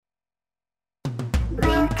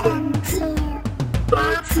Welcome to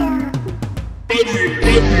Battle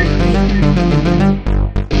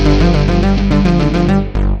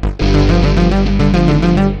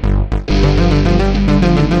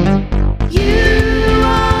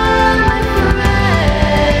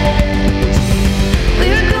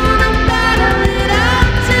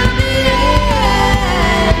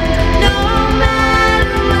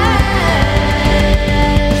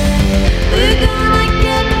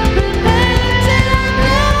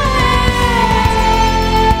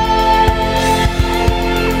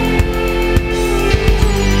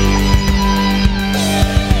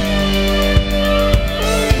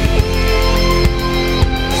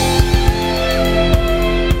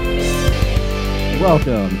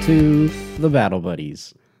Welcome to the Battle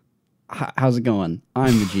Buddies. How's it going?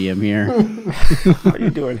 I'm the GM here. How are you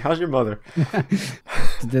doing? How's your mother?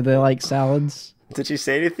 Did they like salads? Did she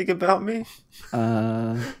say anything about me?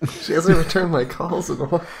 She hasn't returned my calls in a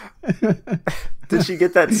while. Did she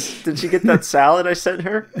get that salad I sent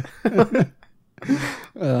her?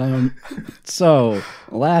 So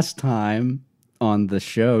last time on the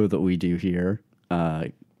show that we do here,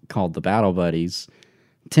 called the Battle Buddies,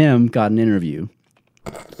 Tim got an interview.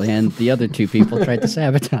 And the other two people tried to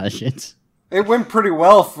sabotage it. It went pretty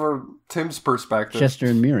well for Tim's perspective. Chester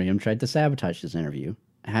and Miriam tried to sabotage this interview.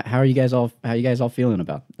 How are you guys all? How are you guys all feeling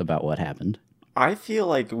about what happened? I feel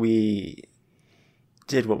like we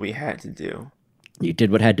did what we had to do. You did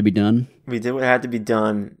what had to be done. We did what had to be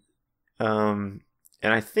done, and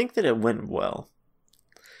I think that it went well.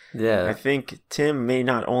 Yeah, I think Tim may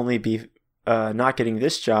not only be not getting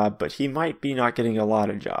this job, but he might be not getting a lot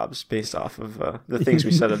of jobs based off of the things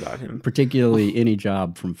we said about him. Particularly any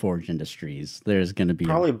job from Forge Industries. There's going to be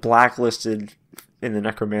probably blacklisted in the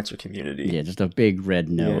necromancer community. Yeah, just a big red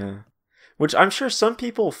note. Yeah. Which I'm sure some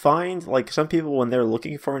people find, like some people when they're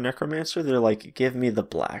looking for a necromancer, they're like, give me the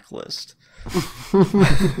blacklist.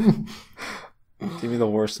 Give me the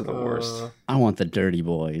worst of the worst. I want the dirty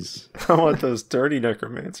boys. I want those dirty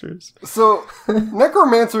necromancers. So,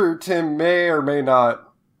 Necromancer Tim may or may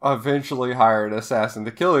not eventually hire an assassin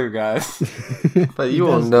to kill you guys. But you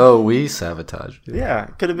won't know we sabotaged you. Yeah,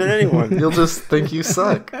 could have been anyone. You'll just think you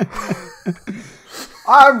suck.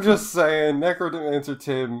 I'm just saying, Necromancer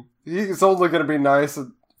Tim, he's only going to be nice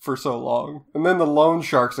for so long. And then the loan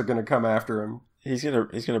sharks are going to come after him. He's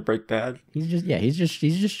gonna break bad. He's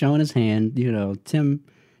just showing his hand. You know, Tim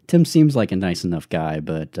seems like a nice enough guy,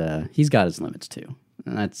 but he's got his limits too,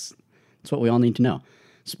 and that's what we all need to know.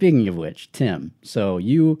 Speaking of which, Tim, so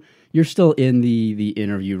you're still in the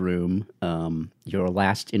interview room. Your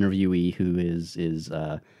last interviewee, who is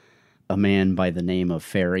a man by the name of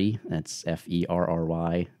Ferry. That's Ferry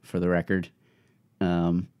for the record.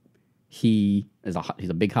 He's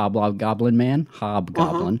a big hobgoblin man.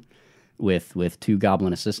 With two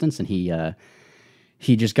goblin assistants, and he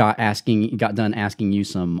just got done asking you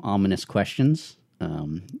some ominous questions.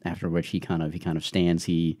 After which he kind of stands.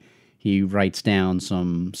 He writes down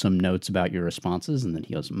some notes about your responses, and then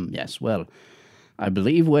he goes, "Yes, well, I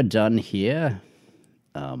believe we're done here.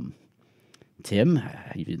 Tim,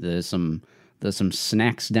 there's some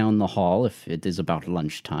snacks down the hall if it is about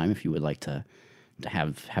lunchtime. If you would like to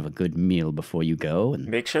have a good meal before you go, and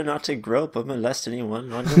make sure not to grope or molest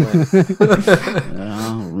anyone on your way."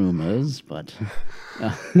 Rumors, but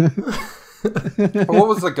what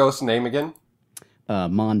was the ghost name again?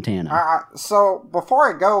 Montana. So before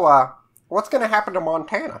I go, what's going to happen to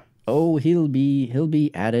Montana? Oh, he'll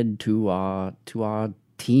be added to our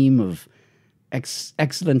team of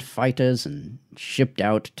excellent fighters and shipped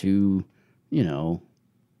out to,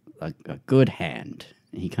 a good hand.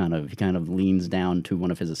 He kind of leans down to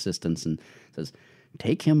one of his assistants and says,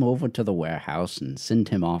 "Take him over to the warehouse and send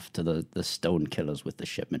him off to the stone killers with the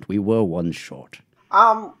shipment. We were one short."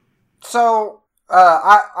 So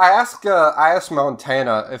I asked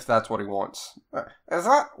Montana if that's what he wants. Is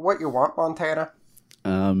that what you want, Montana?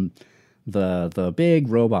 The big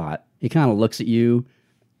robot, he kind of looks at you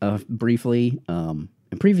briefly.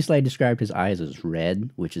 And previously I described his eyes as red,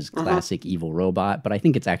 which is classic evil robot, but I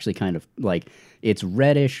think it's actually kind of like, it's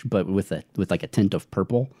reddish, but with like a tint of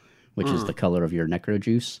purple, which is the color of your necro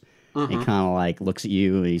juice. He kind of like looks at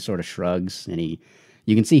you and he sort of shrugs, and you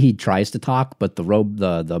can see he tries to talk, but the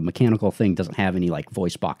mechanical thing doesn't have any like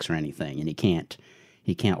voice box or anything, and he can't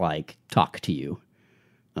like talk to you.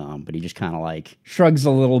 But he just kind of like shrugs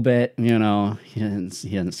a little bit, He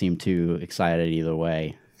doesn't seem too excited either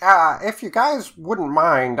way. If you guys wouldn't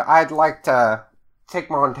mind, I'd like to take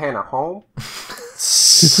Montana home.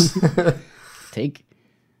 Take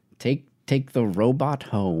the robot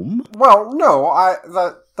home? Well, no,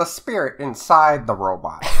 the spirit inside the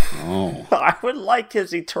robot. Oh. I would like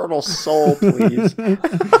his eternal soul, please.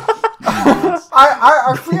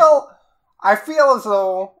 I feel as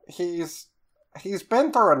though he's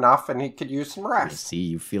been through enough and he could use some I rest. see,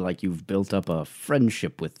 you feel like you've built up a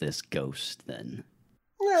friendship with this ghost, then.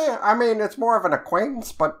 Yeah, I mean, it's more of an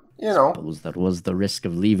acquaintance, but, you know. Suppose that was the risk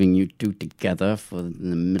of leaving you two together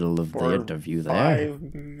in the middle of the interview there.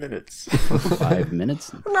 5 minutes. 5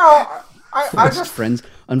 minutes? No, I just... friends.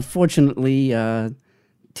 Unfortunately,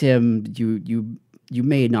 Tim, you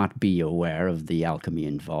may not be aware of the alchemy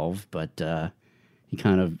involved, but he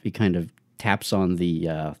kind of taps on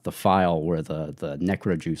the file where the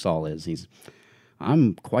necro juice all is.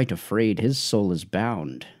 I'm quite afraid his soul is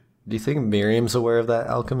bound. Do you think Miriam's aware of that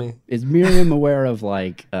alchemy? Is Miriam aware of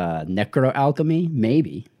necro alchemy?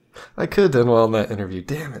 Maybe. I could have done well in that interview.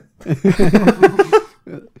 Damn it.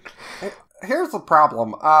 Here's the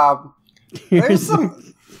problem. There's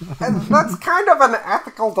some... and that's kind of an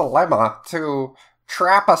ethical dilemma to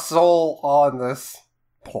trap a soul on this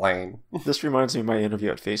plane. This reminds me of my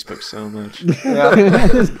interview at Facebook so much. Yeah.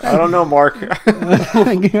 I don't know, Mark.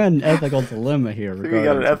 I got an ethical dilemma here. We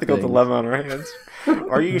got an ethical dilemma on our hands.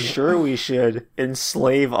 Are you sure we should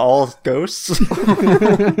enslave all ghosts?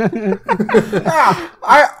 Yeah,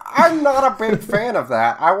 I'm not a big fan of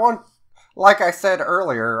that. I want, like I said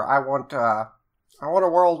earlier, I want a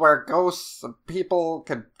world where ghosts and people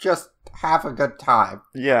could just have a good time.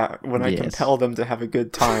 Yeah, when I compel them to have a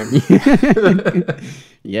good time.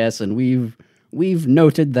 Yes, and we've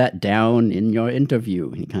noted that down in your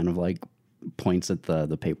interview. He kind of points at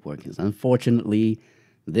the paperwork. Unfortunately,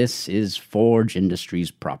 this is Forge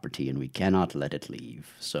Industries property, and we cannot let it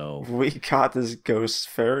leave. So we got this ghost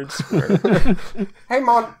fair and square. Hey,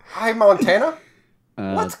 Montana,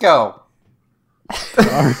 let's go.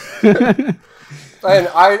 And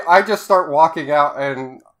I just start walking out,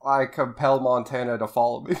 and I compel Montana to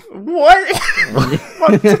follow me. What?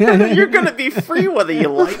 Montana, you're gonna be free whether you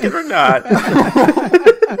like it or not.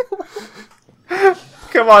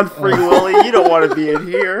 Come on, Free Willy, you don't want to be in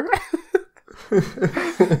here.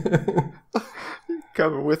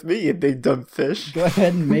 Coming with me, you big dumb fish. Go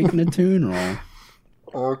ahead and make an attune roll.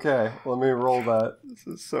 Okay, let me roll that. This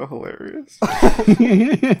is so hilarious.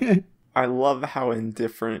 I love how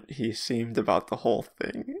indifferent he seemed about the whole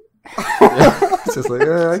thing. It's just like,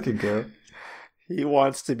 I could go. He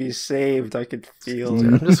wants to be saved. I could feel it.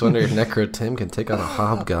 I'm just wondering if Necro Tim can take on a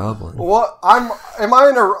hobgoblin. What? I'm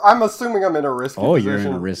assuming I'm in a risky position. You're in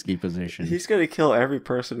a risky position. He's gonna kill every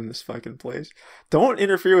person in this fucking place. Don't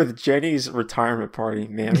interfere with Jenny's retirement party,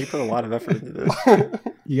 man. We put a lot of effort into this.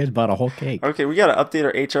 You guys bought a whole cake. Okay, we gotta update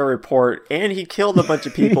our HR report. And he killed a bunch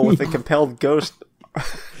of people with a compelled ghost.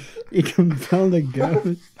 He compelled a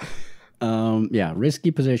ghost. Yeah,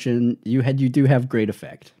 risky position. You do have great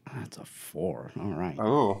effect. That's a 4. All right.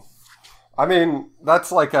 Oh. I mean,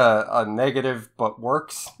 that's like a negative, but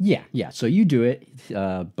works. Yeah. So you do it,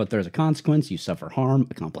 but there's a consequence. You suffer harm.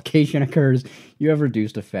 A complication occurs. You have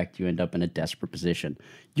reduced effect. You end up in a desperate position.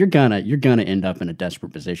 You're gonna end up in a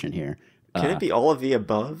desperate position here. Can it be all of the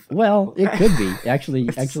above? Well, it could be. Actually,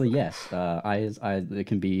 yes. It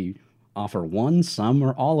can be offer one, some,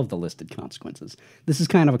 or all of the listed consequences. This is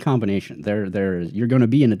kind of a combination. You're going to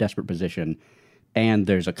be in a desperate position, and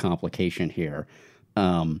there's a complication here.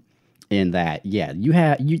 In that,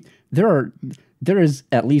 there is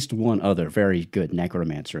at least one other very good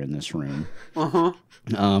necromancer in this room,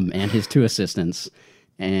 and his 2 assistants.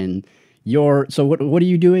 And so what are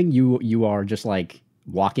you doing? You are just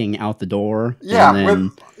walking out the door, and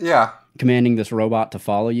then commanding this robot to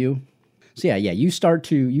follow you. So you start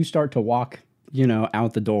to walk,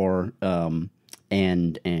 out the door,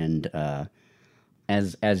 and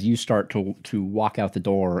as you start to walk out the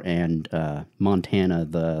door, and Montana,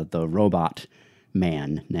 the robot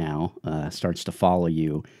man now, starts to follow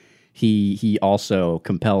you. He also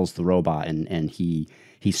compels the robot, and he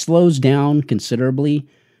slows down considerably.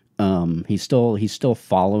 He's still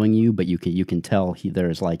following you, but you can tell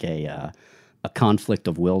there's a conflict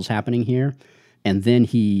of wills happening here. And then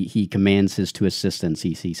he commands his 2 assistants.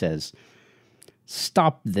 He says,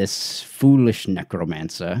 "Stop this foolish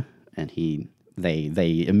necromancer!" And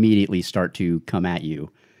they immediately start to come at you,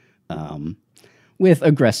 with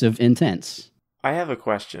aggressive intents. I have a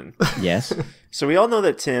question. Yes. So we all know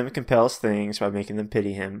that Tim compels things by making them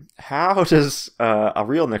pity him. How does a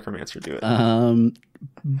real necromancer do it?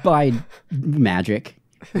 By magic.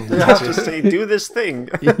 Just say, "Do this thing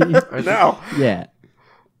now." Yeah.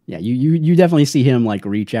 Yeah, you definitely see him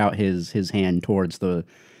reach out his hand towards the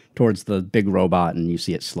big robot, and you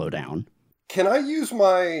see it slow down. Can I use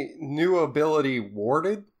my new ability,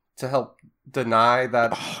 Warded, to help deny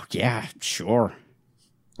that? Oh, yeah, sure.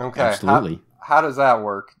 Okay. Absolutely. How does that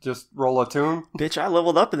work? Just roll a tune? Bitch, I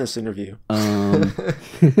leveled up in this interview.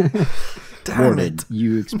 Warded.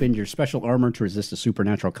 You expend your special armor to resist a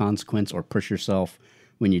supernatural consequence or push yourself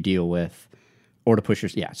when you deal with, or to push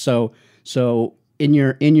your. Yeah. So in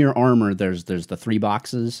your armor, there's the 3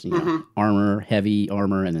 boxes. You know, armor, heavy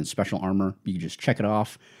armor, and then special armor. You just check it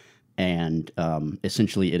off, and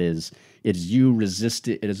essentially it is you resist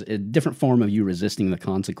it. It is a different form of you resisting the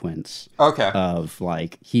consequence. Okay. Of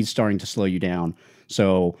like he's starting to slow you down.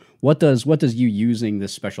 So what does you using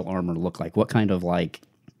this special armor look like? What kind of like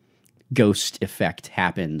ghost effect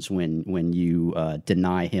happens when you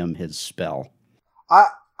deny him his spell?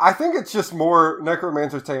 I think it's just more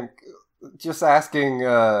Necromancer Tame just asking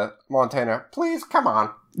Montana, please come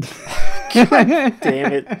on.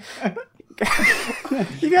 Damn it.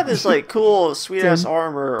 You got this like cool sweet ass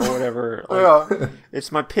armor or whatever. Like,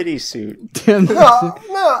 it's my pity suit. Tim, No.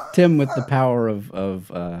 Tim with the power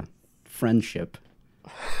of friendship.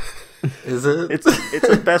 Is it? It's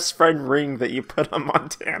a best friend ring that you put on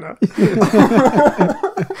Montana.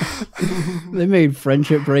 They made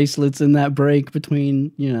friendship bracelets in that break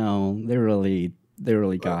between, they really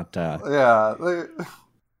got Yeah. I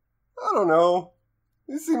don't know.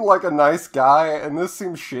 He seemed like a nice guy, and this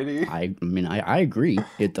seems shitty. I agree.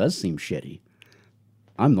 It does seem shitty.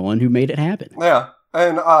 I'm the one who made it happen. Yeah.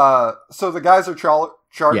 And so the guys are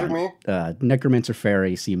charging me? Necromancer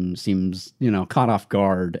Fairy seems caught off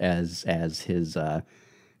guard as his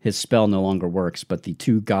spell no longer works, but the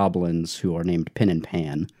 2 goblins who are named Pin and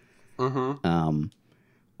Pan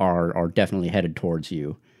are definitely headed towards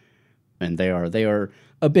you, and they are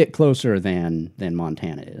a bit closer than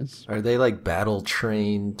Montana is. Are they like battle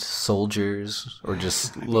trained soldiers or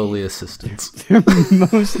just lowly assistants? They're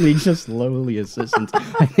mostly just lowly assistants.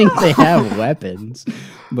 I think they have weapons,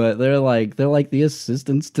 but they're like the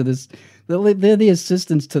assistants to this. They're the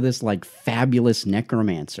assistants to this like fabulous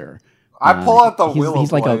necromancer. I pull out the willow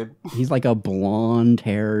blade. He's like a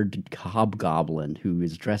blonde-haired hobgoblin who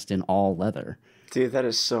is dressed in all leather. Dude, that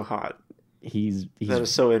is so hot. That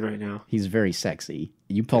is so in right now. He's very sexy.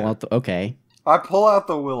 You pull out the okay. I pull out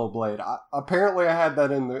the willow blade. Apparently, I had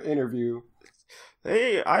that in the interview.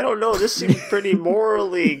 Hey, I don't know. This seems pretty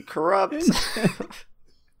morally corrupt.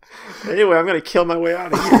 Anyway, I'm gonna kill my way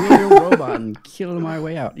out of here. Be a robot and kill my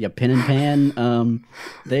way out. Yeah, Pin and Pan.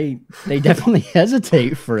 They definitely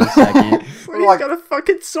hesitate for a second. He's got a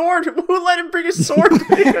fucking sword. Who let him bring a sword to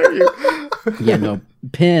the interview? Yeah, no.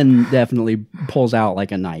 Pin definitely pulls out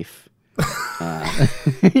like a knife.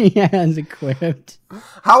 He has equipped.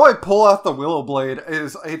 How I pull out the willow blade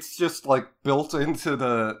is it's just like built into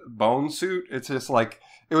the bone suit. It's just like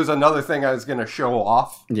it was another thing I was gonna show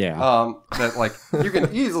off. Yeah. That like you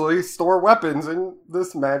can easily store weapons in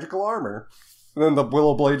this magical armor. And then the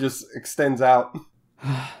willow blade just extends out.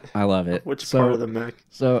 I love it. Which part of the mech?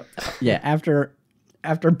 So yeah, after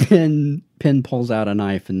Pin pulls out a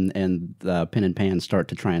knife and Pin and Pan start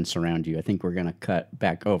to try and surround you, I think we're gonna cut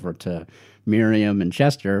back over to Miriam and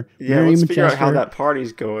Chester. Yeah, Miriam let's and figure out Chester, how that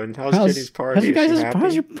party's going. How's Jenny's party?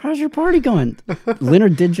 How's your party going?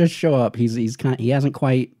 Leonard did just show up. He hasn't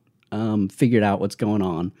quite figured out what's going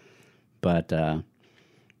on, but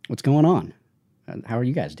what's going on? How are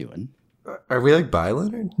you guys doing? Are we like by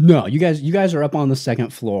Leonard? No, you guys are up on the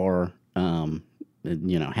second floor. Having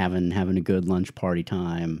a good lunch party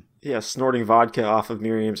time. Yeah, snorting vodka off of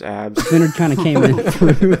Miriam's abs. Leonard kind of came in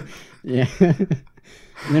through. Yeah.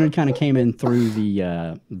 Leonard kind of came in through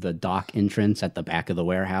the dock entrance at the back of the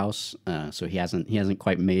warehouse, so he hasn't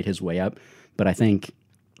quite made his way up. But I don't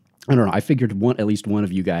know. I figured at least one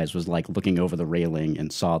of you guys was like looking over the railing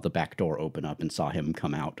and saw the back door open up and saw him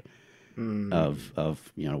come out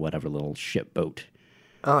of whatever little ship boat.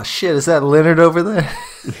 Oh shit! Is that Leonard over there?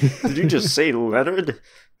 Did you just say Leonard?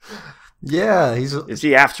 Yeah, Is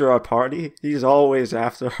he after our party? He's always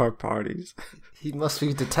after our parties. He must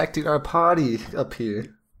be detecting our party up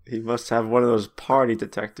here. He must have one of those party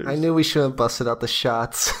detectors. I knew we shouldn't have busted out the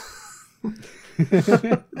shots.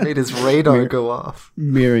 Made his radar go off.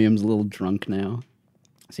 Miriam's a little drunk now.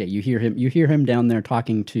 So yeah, you hear him down there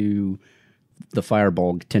talking to the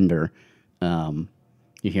fireball tender.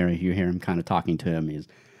 You hear him kind of talking to him.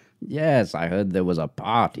 Yes, I heard there was a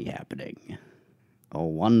party happening. A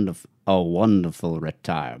wonderful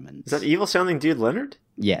retirement. Is that evil sounding dude Leonard?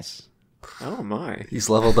 Yes. Oh my. He's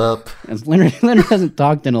leveled up. As Leonard hasn't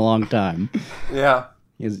talked in a long time. Yeah.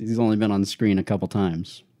 He's only been on screen a couple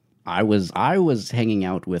times. I was hanging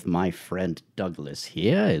out with my friend Douglas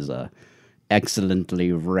here, is a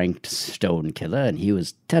excellently ranked stone killer, and he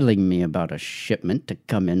was telling me about a shipment to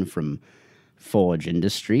come in from Forge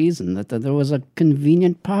Industries and that there was a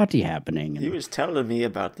convenient party happening. He was telling me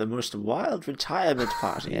about the most wild retirement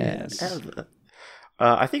party Yes. ever.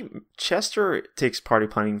 I think Chester takes party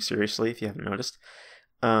planning seriously, if you haven't noticed.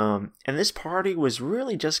 And this party was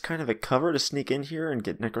really just kind of a cover to sneak in here and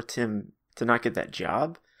get Necrotim to not get that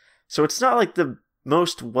job. So it's not like the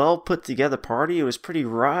most well put together party. It was pretty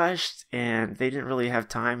rushed, and they didn't really have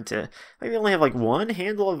time to. Like, they only have like one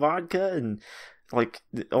handle of vodka, and like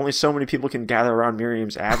only so many people can gather around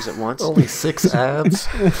Miriam's abs at once. Only 6 abs.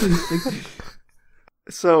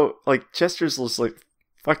 So like Chester's just like,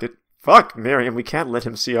 fuck it. Fuck, Miriam, we can't let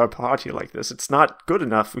him see our party like this. It's not good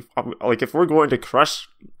enough. Like, if we're going to crush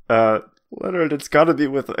Leonard, it's got to be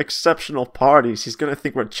with exceptional parties. He's going to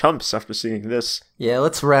think we're chumps after seeing this. Yeah,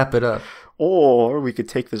 let's wrap it up. Or we could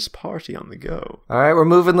take this party on the go. All right, we're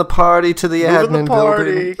moving the party to the admin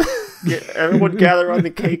building. Everyone gather on the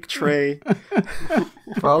cake tray.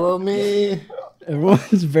 Follow me.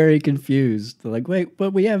 Everyone's very confused. They're like, wait,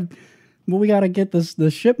 but we got to get the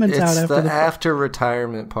shipments out It's after the after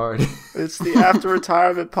retirement party. It's the after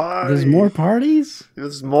retirement party. There's more parties?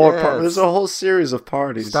 There's more. Yes. There's a whole series of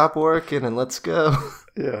parties. Stop working and let's go.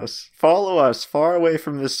 Yes. Follow us far away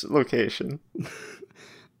from this location.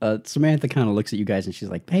 Samantha kind of looks at you guys and she's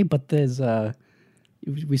like, hey, but there's,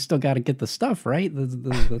 we still got to get the stuff, right?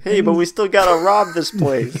 The Hey, but we still gotta rob this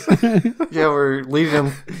place. Yeah, we're leading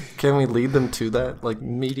them. Can we lead them to that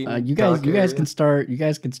meeting? you guys can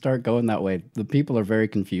start going that way. The people are very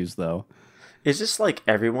confused though. Is this like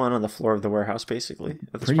everyone on the floor of the warehouse, basically,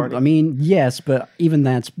 at this party? I mean, yes, but even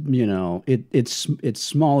that's it's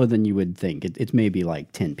smaller than you would think. It's maybe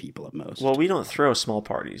like 10 people at most. Well, we don't throw small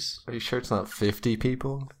parties. Are you sure it's not 50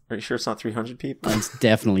 people? Are you sure it's not 300 people? It's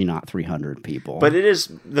definitely not 300 people. But it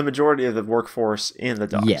is the majority of the workforce in the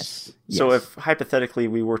docks. Yes. So if hypothetically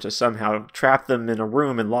we were to somehow trap them in a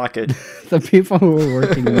room and lock it, the people who are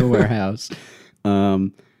working in the warehouse,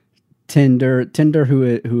 Tinder,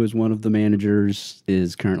 who is one of the managers,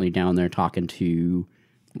 is currently down there talking to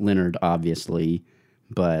Leonard, obviously,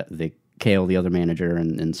 but Kale, the other manager,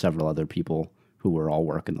 and several other people who were all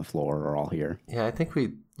working the floor are all here. Yeah, I think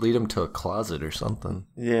we lead them to a closet or something.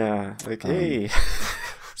 yeah, like, hey,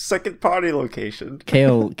 second party location.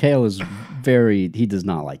 Kale is he does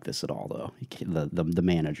not like this at all, though. The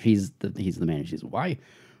manager, he's the manager. He's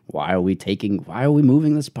why are we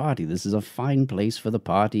moving this party? This is a fine place for the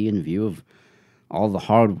party in view of all the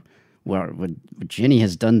hard work. Jenny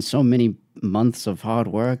has done so many months of hard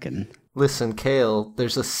work. And listen, Kale,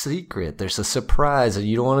 there's a secret. There's a surprise, and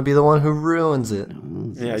you don't want to be the one who ruins it.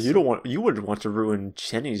 Yeah, you wouldn't want to ruin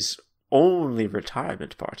Jenny's only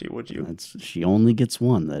retirement party, would you? She only gets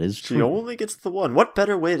one. That is true. She only gets the one. What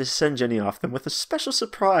better way to send Jenny off than with a special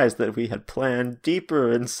surprise that we had planned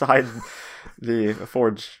deeper inside the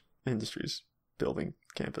Forge Industries building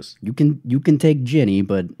campus? You can take Jenny,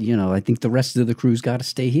 but I think the rest of the crew's got to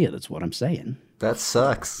stay here. That's what I'm saying. That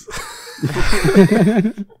sucks.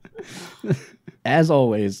 As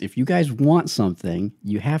always, if you guys want something,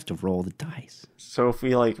 you have to roll the dice. So if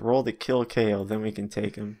we roll to kill Kale, then we can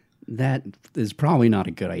take him. That is probably not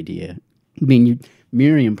a good idea. I mean,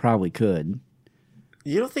 Miriam probably could.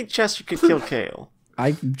 You don't think Chester could kill Kale?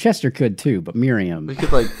 Chester could too, but Miriam. We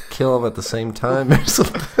could kill him at the same time or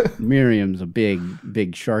something. Miriam's a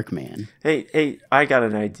big shark man. Hey, I got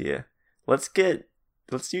an idea. Let's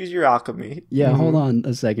use your alchemy. Yeah, hold on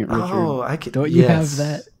a second, Richard. Oh, I can. Don't you have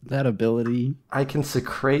that ability? I can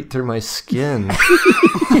secrete through my skin.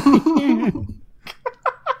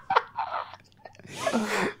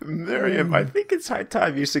 Miriam, I think it's high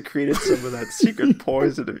time you secreted some of that secret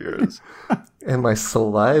poison of yours. And my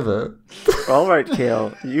saliva. All right,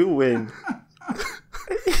 Kale, you win.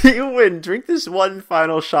 You win. Drink this one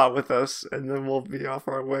final shot with us, and then we'll be off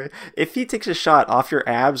our way. If he takes a shot off your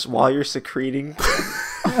abs while you're secreting...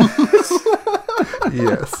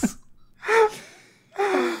 Yes.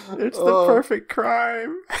 It's the perfect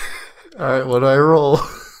crime. All right, what do I roll?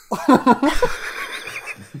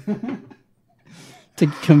 To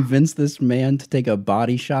convince this man to take a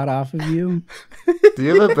body shot off of you? Do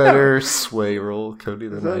you have a better sway roll, Cody,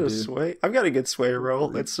 than I do? Sway? I've got a good sway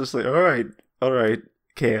roll. It's just all right,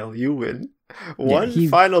 Kale, you win. One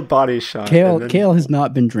final body shot. Kale has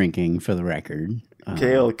not been drinking, for the record.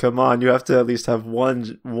 Kale, come on. You have to at least have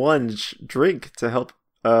one drink to help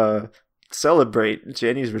celebrate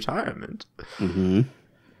Jenny's retirement. Mm-hmm.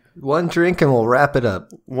 One drink and we'll wrap it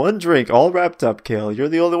up. One drink, all wrapped up, Kale. You're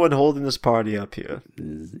the only one holding this party up here.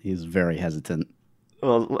 He's very hesitant.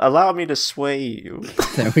 Well, allow me to sway you.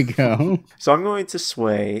 There we go. So I'm going to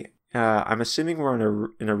sway. I'm assuming we're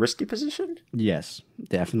in a risky position? Yes,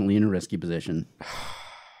 definitely in a risky position.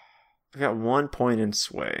 I've got 1 point in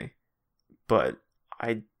sway, but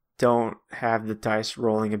I don't have the dice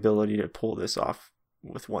rolling ability to pull this off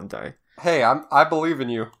with 1 die. Hey, I believe in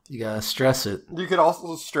you. You gotta stress it. You could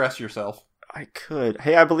also stress yourself. I could.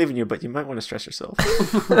 Hey, I believe in you, but you might want to stress yourself.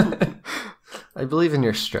 I believe in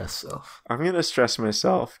your stress self. I'm going to stress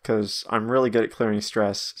myself because I'm really good at clearing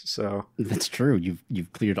stress, so... That's true.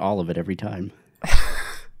 You've cleared all of it every time.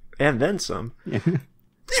 And then some. Yeah.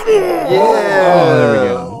 Yeah! Oh, there we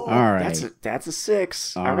go. All right. That's a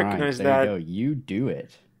 6. All I recognize right, there that. You go. You do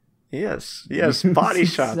it. Yes, body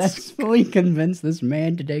shots. Successfully convinced this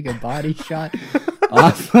man to take a body shot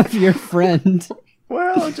off of your friend.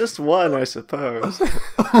 Well, just one, I suppose.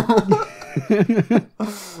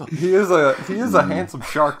 He is a handsome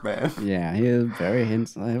shark man. Yeah, he is very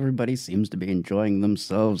handsome. Everybody seems to be enjoying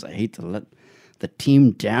themselves. I hate to let the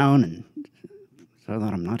team down, and so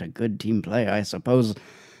that I'm not a good team player. I suppose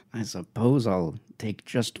I'll take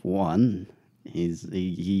just one.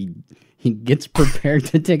 He gets prepared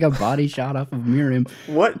to take a body shot off of Miriam.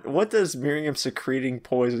 What does Miriam secreting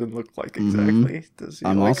poison look like exactly? Does he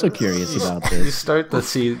I'm also curious about You this. start to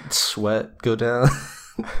see sweat go down.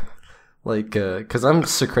 Like, because I'm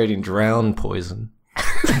secreting drown poison.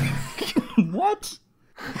 What?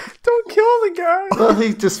 Don't kill the guy. Well,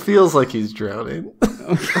 he just feels like he's drowning.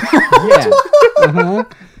 Yeah. Uh-huh.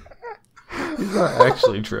 He's not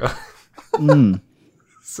actually drowning.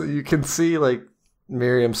 So you can see, like,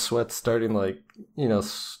 Miriam's sweat starting, like,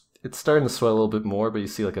 it's starting to sweat a little bit more, but you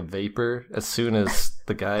see, like, a vapor. As soon as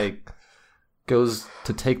the guy goes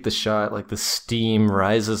to take the shot, like, the steam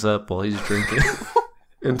rises up while he's drinking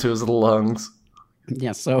into his lungs.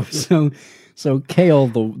 Yeah, so Kale,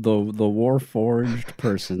 the Warforged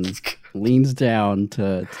person, leans down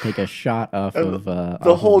to take a shot off of The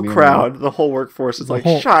off whole of Miriam. crowd, the whole workforce is The like,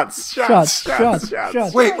 whole- shots.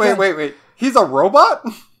 Wait. He's a robot?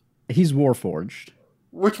 He's Warforged.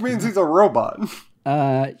 Which means he's a robot.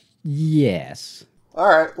 Yes.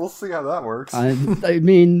 Alright, we'll see how that works. I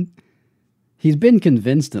mean, he's been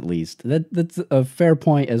convinced at least. That's a fair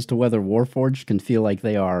point as to whether Warforged can feel like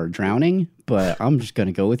they are drowning, but I'm just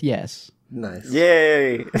gonna go with yes. Nice.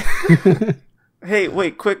 Yay. Hey,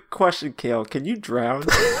 wait, quick question, Kale. Can you drown?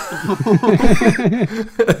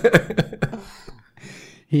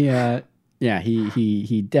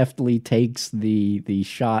 He deftly takes the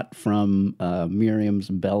shot from Miriam's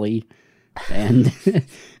belly and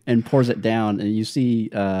and pours it down, and you see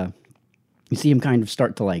him kind of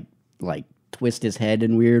start to like twist his head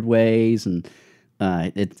in weird ways, and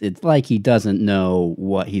it's like he doesn't know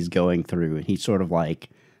what he's going through, and he sort of like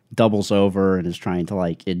doubles over and is trying to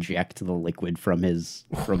like eject the liquid from his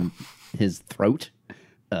throat.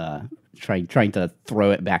 Trying to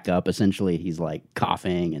throw it back up. Essentially, he's like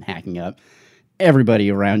coughing and hacking up.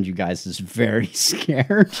 Everybody around you guys is very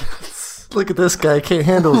scared. Look at this guy, can't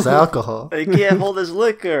handle his alcohol. He can't hold his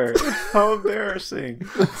liquor. How embarrassing.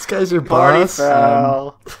 This guy's your Party boss.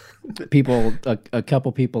 foul. A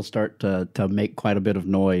couple people start to make quite a bit of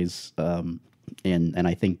noise, and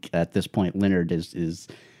I think at this point Leonard is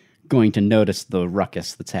going to notice the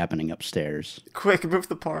ruckus that's happening upstairs. Quick, move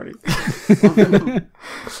the party.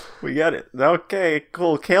 We got it. Okay,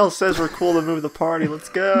 cool. Kale says we're cool to move the party. Let's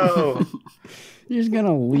go. You're just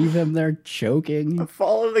gonna leave him there choking?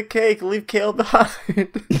 Follow the cake. Leave Kale behind.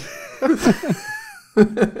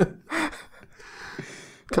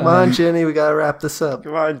 Come on, Jenny, we gotta wrap this up.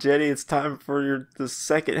 Come on, Jenny. It's time for the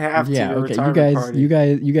second half to Yeah, your okay. retirement party.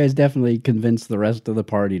 You guys definitely convinced the rest of the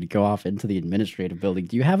party to go off into the administrative building.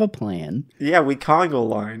 Do you have a plan? Yeah, we Congo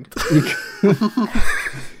lined.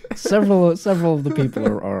 Several of the people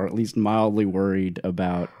are at least mildly worried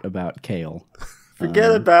about Kale.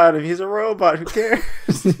 Forget about him. He's a robot. Who cares?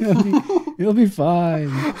 He'll be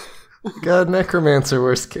fine. Got a necromancer,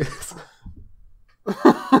 worst case.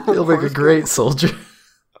 He'll make a great soldier.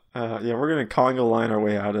 Yeah, we're gonna Congo line our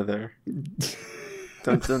way out of there.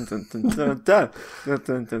 Dun, dun, dun, dun, dun, dun. Dun,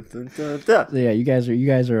 dun, dun, dun, dun, dun. So yeah, you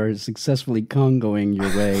guys are successfully Congoing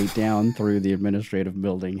your way down through the administrative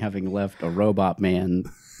building, having left a robot man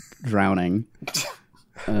drowning.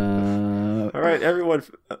 All right, everyone,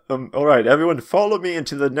 follow me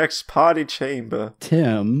into the next party chamber.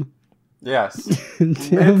 Tim, Yes.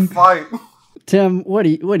 Tim, Fight. Tim, what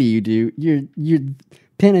do you do? You're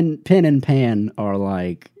Pin and Pan are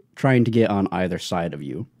like trying to get on either side of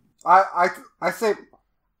you. I say,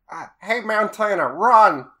 hey Montana,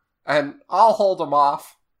 run, and I'll hold him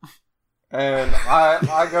off. And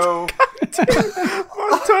I go.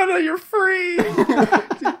 Montana, you're free.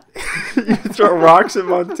 You throw rocks at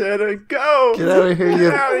Montana. Go. Get out of here,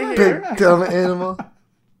 Get out of you here. big dumb animal.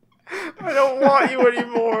 I don't want you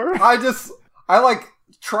anymore. I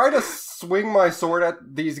try to swing my sword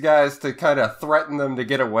at these guys to kind of threaten them to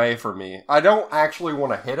get away from me. I don't actually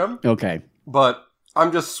want to hit them. Okay. But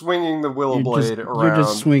I'm just swinging the willow blade around. You're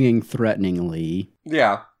just swinging threateningly.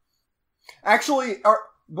 Yeah. Actually,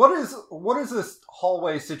 what is this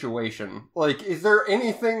hallway situation? Like, is there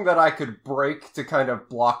anything that I could break to kind of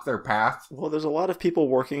block their path? Well, there's a lot of people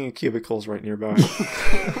working in cubicles right nearby.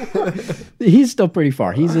 He's still pretty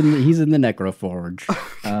far. He's in the Necroforge.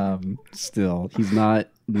 Still, he's not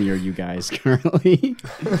near you guys currently.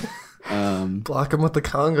 Block him with the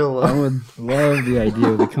conga line. I would love the idea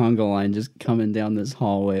of the conga line just coming down this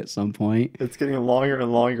hallway at some point. It's getting longer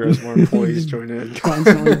and longer as more employees join in.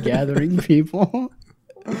 Constantly gathering people.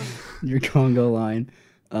 Your conga line.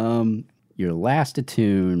 Your last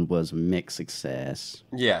attune was a mixed success.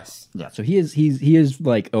 Yes. Yeah. So he is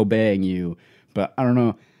like obeying you, but I don't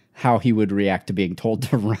know how he would react to being told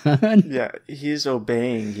to run. Yeah, he's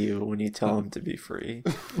obeying you when you tell him to be free.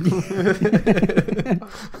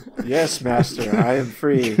 Yes, master, I am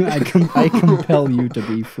free. I compel you to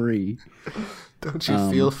be free. Don't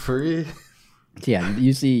you feel free? Yeah,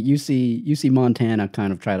 you see Montana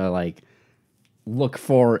kind of try to like look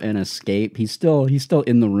for an escape. He's still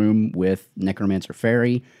in the room with Necromancer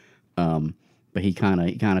Fairy, but he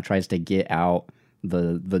kind of tries to get out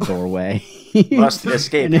the doorway. Must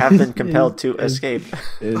escape. Have been compelled to escape.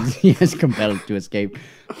 He is compelled to escape.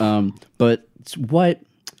 But what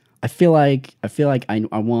I feel like I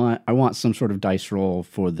want some sort of dice roll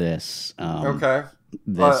for this. Okay.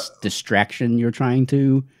 This distraction you're trying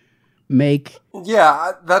to make.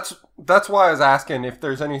 Yeah, that's why I was asking if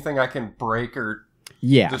there's anything I can break or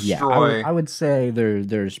destroy. Yeah. I would say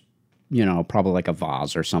there's probably like a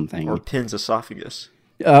vase or something, or Pin's esophagus.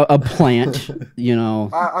 A plant.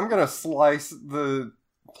 I'm gonna slice the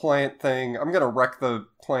plant thing. I'm gonna wreck the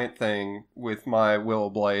plant thing with my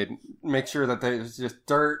willow blade. Make sure that there's just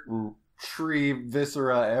dirt and tree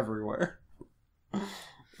viscera everywhere,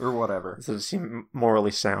 or whatever. Does it seem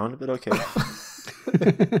morally sound? But okay.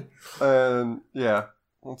 And yeah,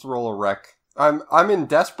 let's roll a wreck. I'm in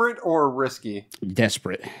desperate or risky.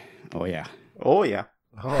 Desperate. Oh yeah. Oh yeah.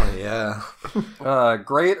 Oh yeah.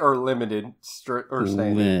 Great or limited or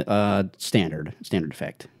standard? Standard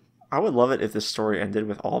effect. I would love it if this story ended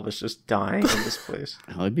with all of us just dying in this place.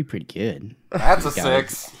 Oh, it'd be pretty good. That's a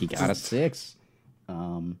 6. He got a 6.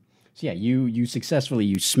 So yeah, you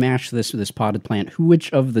successfully smash this potted plant.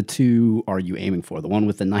 Which of the two are you aiming for? The one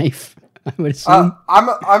with the knife? I would assume.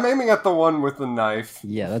 I'm aiming at the one with the knife.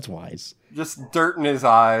 Yeah, that's wise. Just dirt in his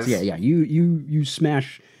eyes. So yeah. You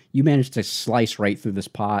smash. You manage to slice right through this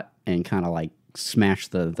pot and kind of like smash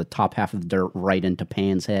the top half of the dirt right into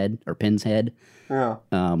Pin's head. Yeah.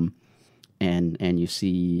 And you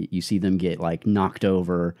see them get like knocked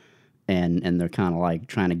over, and they're kind of like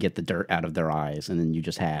trying to get the dirt out of their eyes, and then you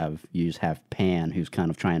just have Pan who's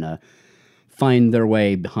kind of trying to find their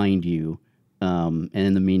way behind you. And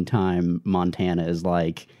in the meantime, Montana is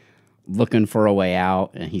like looking for a way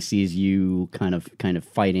out, and he sees you kind of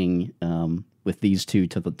fighting with these two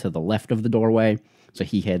to the left of the doorway. So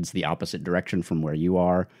he heads the opposite direction from where you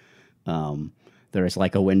are. There is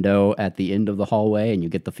like a window at the end of the hallway, and you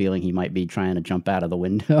get the feeling he might be trying to jump out of the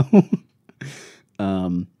window.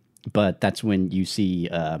 But that's when you see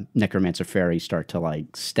Necromancer Fairy start to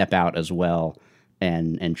like step out as well,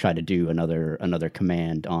 and try to do another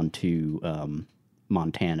command onto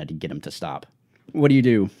Montana to get him to stop. What do you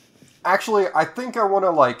do? Actually, I think I want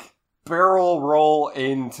to like barrel roll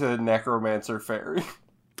into Necromancer Fairy.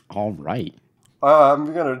 All right.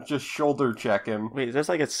 I'm gonna just shoulder check him. Wait, there's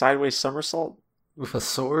like a sideways somersault with a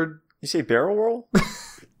sword? You say barrel roll?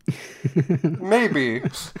 Maybe.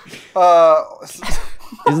 Is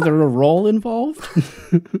there a roll involved?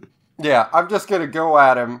 Yeah, I'm just gonna go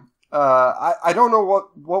at him. I don't know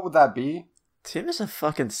what would that be. Tim is a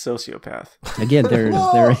fucking sociopath. Again, there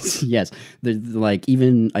is yes. There's like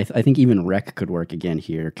even I think even wreck could work again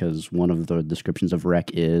here, because one of the descriptions of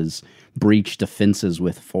wreck is breach defenses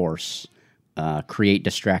with force, create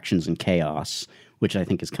distractions and chaos, which I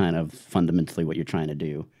think is kind of fundamentally what you're trying to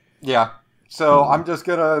do. Yeah. So I'm just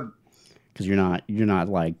gonna, because you're not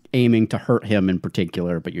like aiming to hurt him in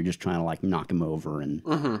particular, but you're just trying to like knock him over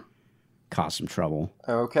and cause some trouble.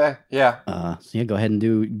 Okay. Yeah. So yeah, go ahead and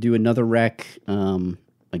do another wreck.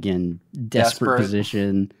 Again, desperate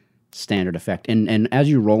position, standard effect. And as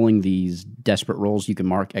you're rolling these desperate rolls, you can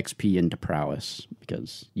mark XP into prowess,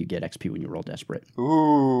 because you get XP when you roll desperate.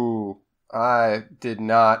 Ooh, I did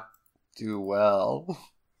not do well.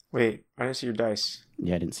 Wait, I didn't see your dice.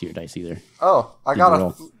 Yeah, I didn't see your dice either. Oh, I got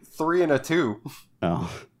a 3 and a 2.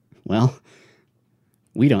 Oh, well,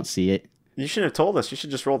 we don't see it. You shouldn't have told us. You should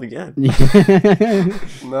just rolled again.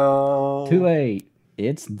 No. Too late.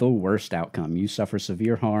 It's the worst outcome. You suffer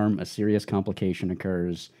severe harm. A serious complication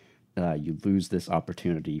occurs. You lose this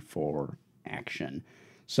opportunity for action.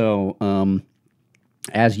 So,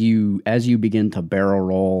 as you begin to barrel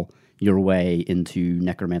roll your way into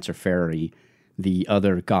Necromancer Ferry, the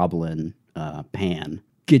other goblin, Pan,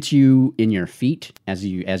 gets you in your feet as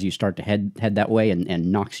you start to head that way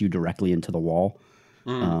and knocks you directly into the wall.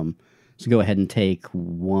 So go ahead and take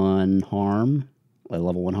 1 harm, a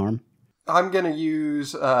level 1 harm. I'm gonna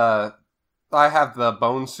use. I have the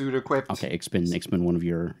bone suit equipped. Okay, expend one of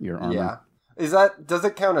your armor. Yeah. Does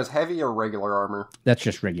it count as heavy or regular armor? That's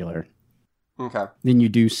just regular. Okay. Then you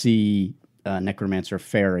do see Necromancer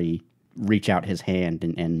Fairy reach out his hand,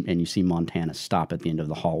 and you see Montana stop at the end of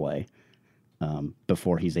the hallway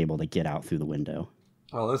before he's able to get out through the window.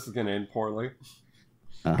 Well, this is gonna end poorly.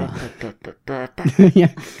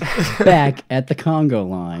 Yeah. Back at the Congo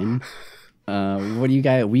line. What do you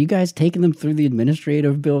guys? Were you guys taking them through the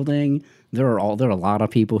administrative building? There are a lot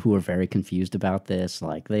of people who are very confused about this.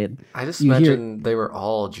 Like I just imagine they were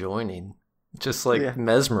all joining, just like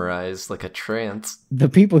mesmerized, like a trance. The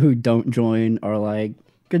people who don't join are like,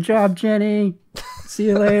 "Good job, Jenny. See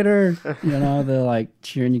you later." They're like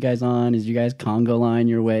cheering you guys on as you guys Congo line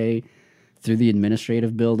your way through the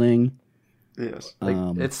administrative building. Yes,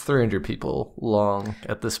 it's 300 people long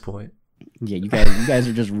at this point. Yeah, you guys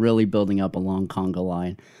are just really building up a long Congo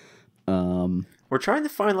line. We're trying to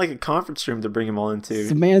find like a conference room to bring them all into.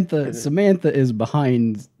 Samantha is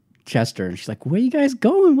behind Chester, and she's like, "Where you guys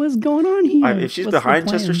going? What's going on here?" If she's behind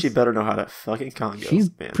Chester, she better know how to fucking Congo. She's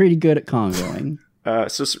pretty good at Congoing.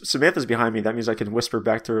 So Samantha's behind me. That means I can whisper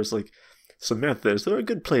back to her, "Is like, Samantha, is there a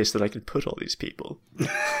good place that I can put all these people?"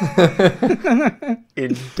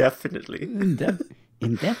 Indefinitely.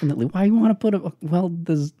 Indefinitely. Why you want to put it? Well,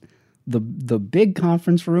 there's the big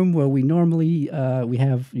conference room where we normally we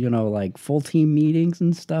have like full team meetings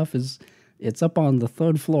and stuff. It's up on the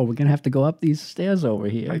 3rd floor. We're gonna have to go up these stairs over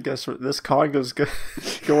here. I guess this Congo's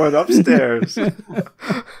going upstairs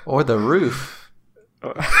or the roof.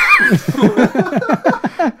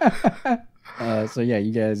 So yeah,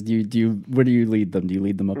 you guys, where do you lead them? Do you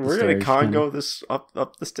lead them up the stairs? We're gonna Congo this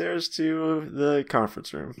up the stairs to the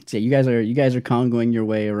conference room. So yeah, you guys are Congoing your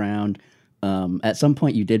way around. At some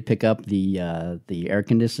point, you did pick up the air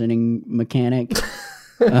conditioning mechanic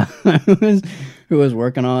who was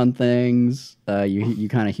working on things. You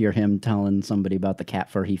kind of hear him telling somebody about the cat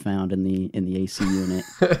fur he found in the AC unit.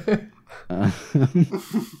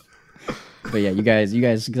 But yeah, you guys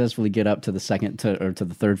successfully get up to the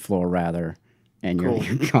 3rd floor rather, and you're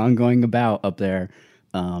Congoing about up there.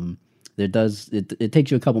 It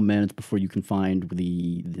takes you a couple minutes before you can find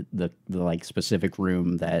the like specific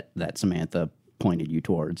room that Samantha pointed you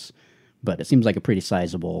towards, but it seems like a pretty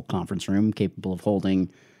sizable conference room capable of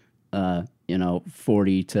holding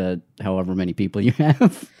 40 to however many people you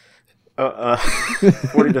have.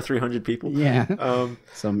 40 to 300 people. Yeah.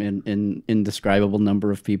 Some indescribable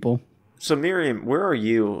number of people. So Miriam, where are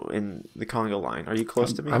you in the Congo line? Are you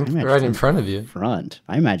close to me? I'm right in front of you. Front.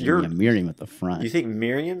 I imagine you're Miriam at the front. You think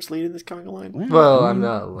Miriam's leading this Congo line? Well, I'm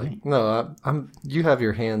not like no. I'm. You have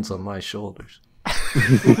your hands on my shoulders. I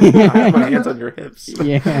have my hands on your hips.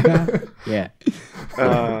 Yeah.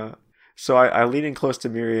 So I lean in close to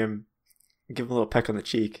Miriam, give him a little peck on the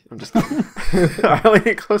cheek. I'm just kidding. I lean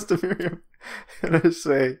in close to Miriam, and I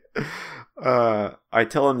say, I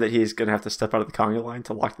tell him that he's gonna have to step out of the Congo line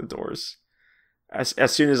to lock the doors as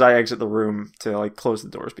soon as I exit the room to like close the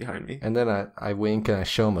doors behind me. And then I wink and I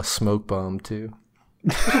show him a smoke bomb too.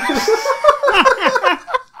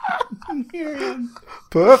 Miriam.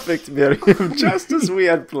 Perfect, Miriam, just as we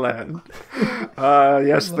had planned.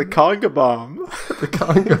 Yes, the Congo bomb. The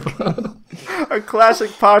Congo bomb. A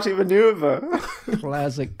classic party maneuver.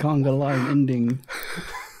 Classic Congo line ending.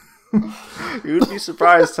 You'd be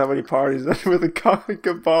surprised how many parties end with a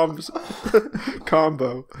Congo bombs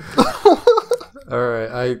combo.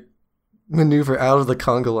 Alright, I maneuver out of the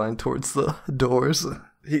Congo line towards the doors.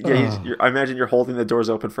 I imagine you're holding the doors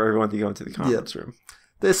open for everyone to go into the conference room.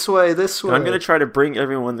 This way. And I'm going to try to bring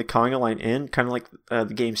everyone the Congo line in, kind of like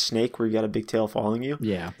the game Snake, where you got a big tail following you.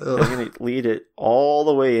 Yeah. I'm going to lead it all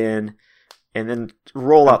the way in, and then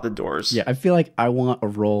roll out the doors. Yeah, I feel like I want a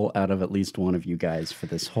roll out of at least one of you guys for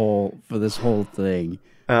this whole thing.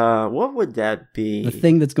 What would that be? The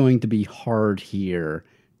thing that's going to be hard here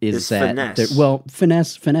is that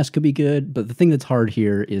finesse. Finesse could be good, but the thing that's hard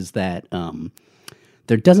here is that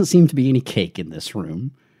there doesn't seem to be any cake in this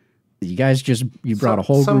room. You guys you brought a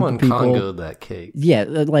whole group of people. Someone Congoed that cake. Yeah,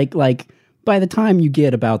 like by the time you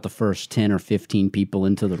get about the first 10 or 15 people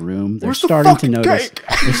into the room, they're Where's the starting to fucking notice cake?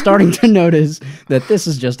 they're starting to notice that this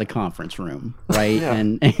is just a conference room, right?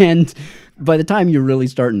 Yeah. And by the time you're really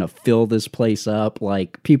starting to fill this place up,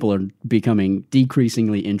 like people are becoming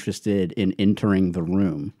decreasingly interested in entering the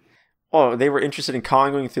room. Oh, they were interested in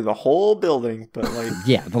going through the whole building, but like,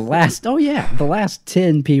 Yeah, the last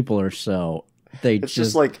 10 people or so, it's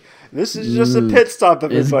just like, this is just a pit stop,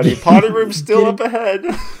 everybody. Potty room's still up ahead.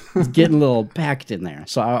 It's getting a little packed in there.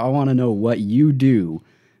 So I want to know what you do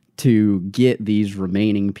to get these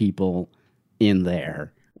remaining people in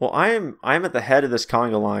there. Well, I'm at the head of this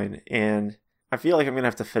conga line, and I feel like I'm gonna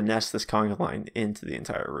have to finesse this conga line into the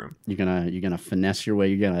entire room. You're gonna finesse your way.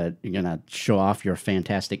 You're gonna show off your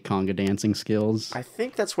fantastic conga dancing skills. I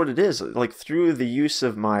think that's what it is. Like through the use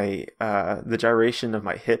of my the gyration of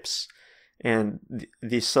my hips and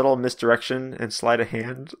the subtle misdirection and sleight of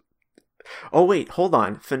hand. Oh wait, hold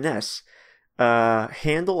on. Finesse.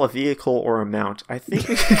 Handle a vehicle or a mount. I think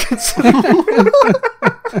we can consider a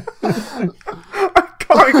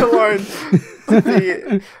conga line to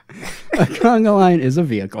be... A conga line is a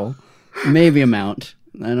vehicle, maybe a mount.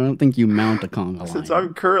 I don't think you mount a conga line. Since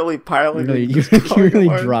I'm currently piloting you this really conga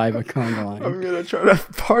line, drive a conga line. I'm going to try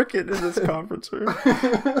to park it in this conference room.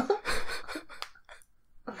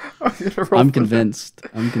 I'm convinced.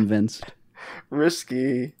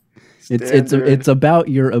 Risky. It's about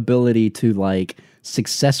your ability to like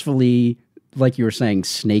successfully, like you were saying,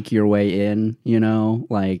 snake your way in, you know?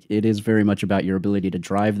 Like it is very much about your ability to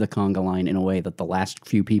drive the conga line in a way that the last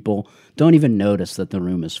few people don't even notice that the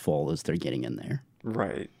room is full as they're getting in there.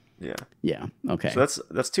 Right. Yeah. Yeah. Okay. So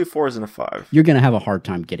that's 2 4s and a 5. You're going to have a hard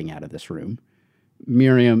time getting out of this room.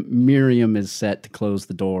 Miriam is set to close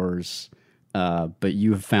the doors. But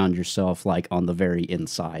you have found yourself like on the very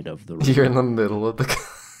inside of the room. You're in the middle of the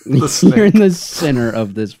You're in the center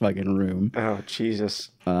of this fucking room. Oh Jesus!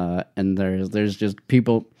 And there's just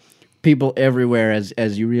people everywhere.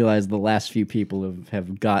 As you realize, the last few people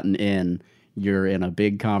have gotten in. You're in a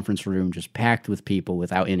big conference room, just packed with people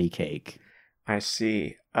without any cake. I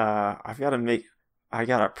see. I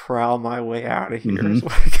gotta prowl my way out of here. Mm-hmm. Is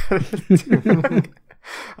what I gotta do.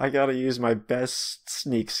 I gotta use my best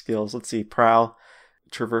sneak skills. Let's see. Prowl,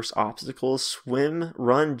 traverse obstacles, swim,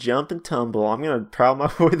 run, jump, and tumble. I'm gonna prowl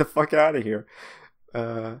my way the fuck out of here.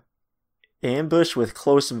 Ambush with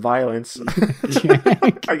close violence.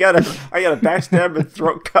 I gotta backstab and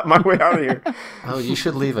throat cut my way out of here. Oh, you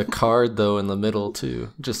should leave a card though in the middle too,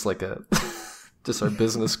 just like just our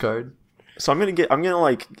business card. So I'm gonna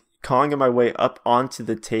like conga my way up onto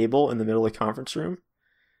the table in the middle of the conference room.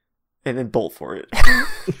 And then bolt for it.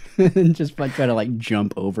 And just like try to like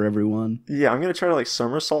jump over everyone. Yeah, I'm gonna try to like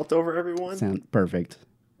somersault over everyone. Sound perfect.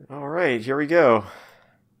 All right, here we go.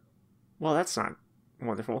 Well, that's not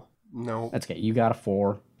wonderful. No. That's okay. You got a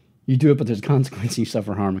 4. You do it, but there's consequences. You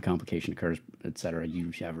suffer harm, a complication occurs, etc.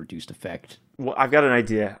 You have reduced effect. Well, I've got an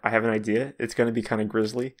idea. I have an idea. It's gonna be kind of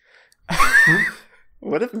grisly.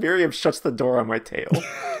 What if Miriam shuts the door on my tail?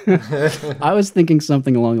 I was thinking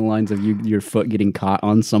something along the lines of your foot getting caught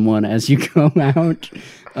on someone as you go out,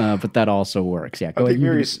 but that also works. Yeah, go I think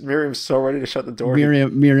ahead. Miriam's so ready to shut the door.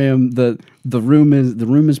 Miriam, the room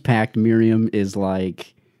is packed. Miriam is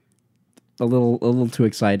like a little too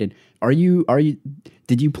excited.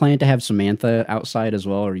 Did you plan to have Samantha outside as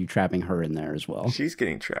well, or are you trapping her in there as well? She's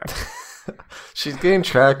getting trapped. She's getting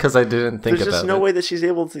trapped because I didn't think about it. There's just no way that she's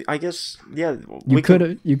able to. I guess, yeah. You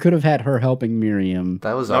could have had her helping Miriam.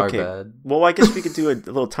 That was our bad. Well, I guess we could do a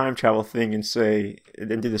little time travel thing and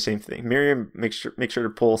do the same thing. Miriam, make sure to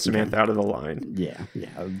pull Samantha out of the line. Yeah.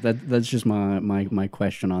 That's just my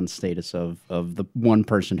question on status of the one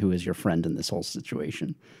person who is your friend in this whole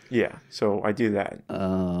situation. Yeah, so I do that.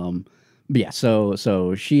 But yeah,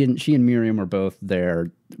 so she and Miriam are both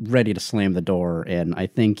there, ready to slam the door, and I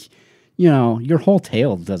think, you know, your whole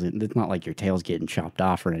tail doesn't. It's not like your tail's getting chopped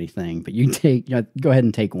off or anything, but go ahead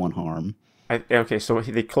and take 1 harm. Okay, so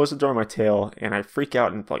they close the door on my tail, and I freak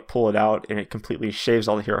out and like pull it out, and it completely shaves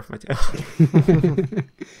all the hair off my tail.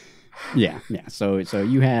 Yeah. So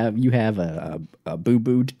you have a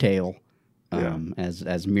boo-booed tail,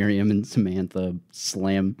 as Miriam and Samantha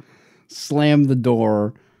slam the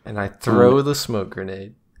door. And I throw the smoke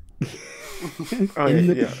grenade. Oh,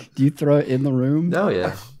 yeah. Do you throw it in the room? Oh,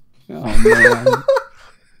 yeah. Oh, man.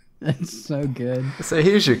 That's so good. So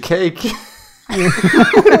here's your cake.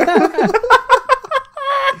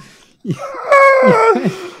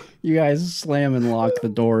 You guys slam and lock the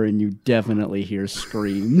door, and you definitely hear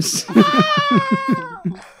screams.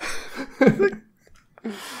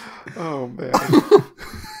 Oh, man.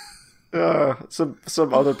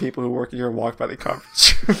 Some other people who work here walk by the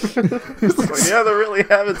conference room. It's like, yeah, they're really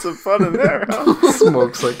having some fun in there. Huh?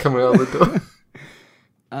 Smoke's like coming out the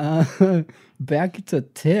door. Back to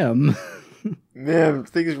Tim. Man,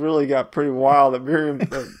 things really got pretty wild at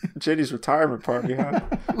Jenny's retirement party, huh?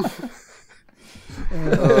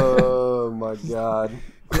 Oh my god.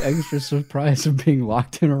 The extra surprise of being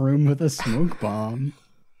locked in a room with a smoke bomb.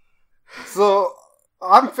 So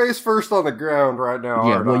I'm face first on the ground right now.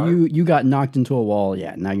 Yeah, aren't well, I? you got knocked into a wall.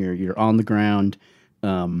 Yeah, now you're on the ground.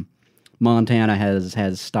 Montana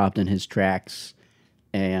has stopped in his tracks,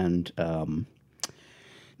 and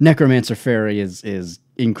Necromancer Fairy is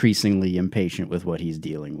increasingly impatient with what he's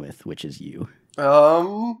dealing with, which is you.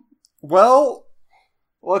 Well,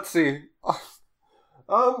 let's see.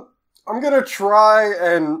 I'm gonna try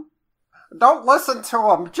and don't listen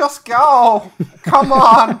to him. Just go. Come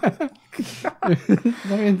on. I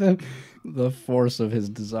mean, the force of his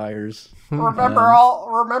desires. Remember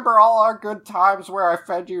all our good times where I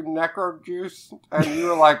fed you necro juice and you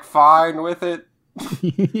were like fine with it.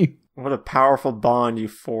 What a powerful bond you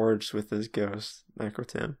forged with this ghost,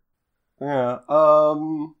 Necrotim. Yeah.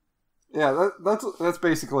 Yeah. That's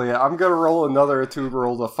basically it. I'm gonna roll another attuned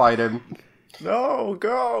roll to fight him. No,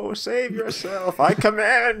 go save yourself. I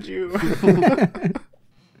command you.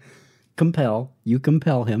 You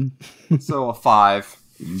compel him. So a 5.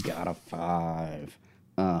 You got a 5.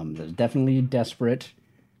 There's definitely desperate,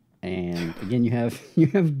 and again you have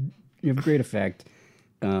great effect.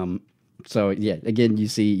 So yeah, again you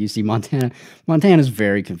see Montana. Montana's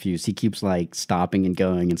very confused. He keeps like stopping and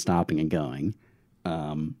going and stopping and going.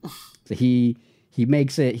 So he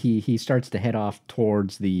makes it. He starts to head off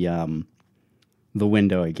towards the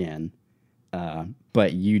window again,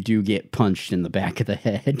 but you do get punched in the back of the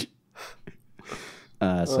head.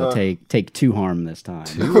 So take 2 harm this time.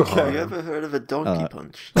 Okay, you ever heard of a donkey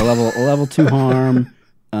punch? A level 2 harm.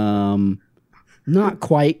 Not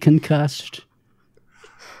quite concussed.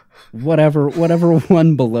 Whatever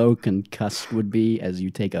one below concussed would be, as you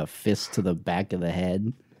take a fist to the back of the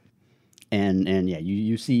head. And yeah,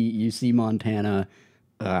 you see Montana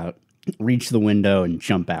reach the window and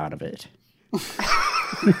jump out of it.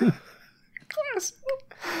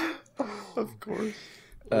 Of course.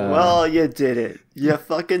 Well, you did it. You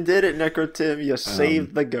fucking did it, Necrotim. You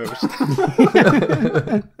saved the ghost.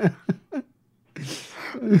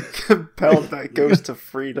 Compelled that ghost to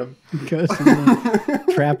freedom. Ghost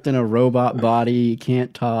trapped in a robot body,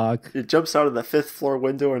 can't talk. It jumps out of the 5th floor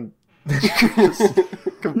window and just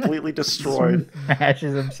completely destroyed.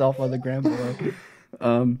 Bashes himself on the ground below.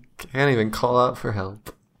 Can't even call out for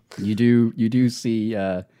help. You do see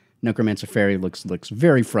Necromancer Fairy looks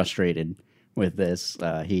very frustrated with this.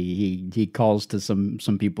 He calls to some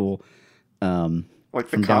people Like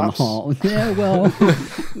from the down the cops? hall. Yeah, well,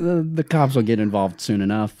 the cops will get involved soon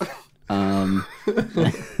enough.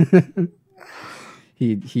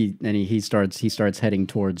 He starts heading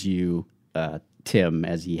towards you, Tim,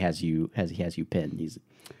 as he has you pinned.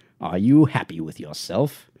 Are you happy with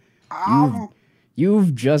yourself?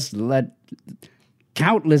 You've just let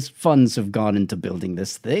countless funds have gone into building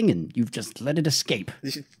this thing, and you've just let it escape.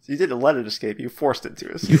 You didn't let it escape. You forced it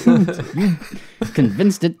to escape. You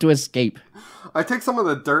convinced it to escape. I take some of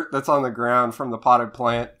the dirt that's on the ground from the potted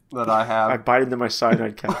plant that I have. I bite into my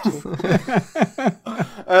cyanide capsule.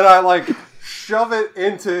 And I shove it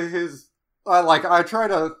into his. I try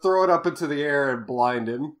to throw it up into the air and blind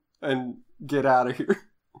him and get out of here.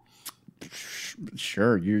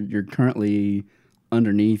 Sure, you're currently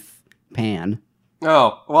underneath Pan.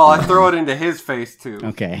 Oh, well, I throw it into his face too.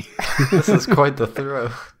 Okay. This is quite the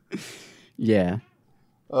throw. Yeah.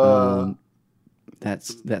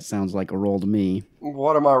 That sounds like a roll to me.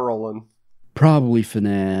 What am I rolling? Probably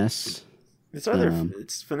finesse. It's either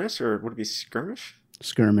it's finesse or would it be skirmish?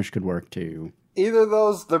 Skirmish could work too. Either of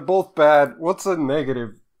those, they're both bad. What's a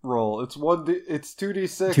negative roll? It's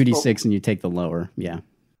 2d6. 2d6 and you take the lower. Yeah.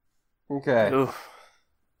 Okay. Oof.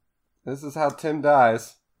 This is how Tim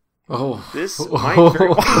dies. Oh, This might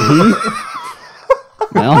very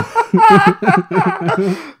Well.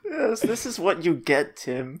 Yes, this is what you get,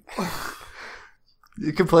 Tim.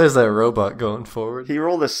 you can play as that robot going forward. He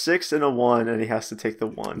rolled a 6 and a 1, and he has to take the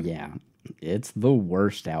 1. Yeah. It's the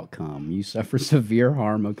worst outcome. You suffer severe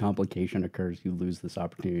harm, a complication occurs, you lose this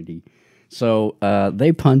opportunity. So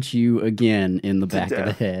they punch you again in the back of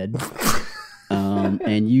the head.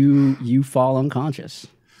 And you fall unconscious.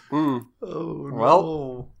 Mm. Oh, no.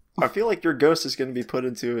 Well, I feel like your ghost is going to be put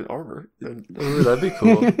into an armor. And Ooh, that'd be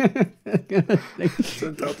cool.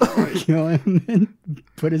 sent out to fight. Kill him and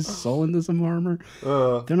put his soul into some armor.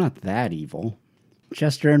 uh, They're not that evil.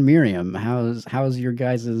 Chester and Miriam, how's your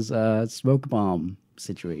guys' smoke bomb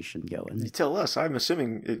situation going? You tell us. I'm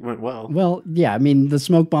assuming it went well. Well, yeah, I mean, the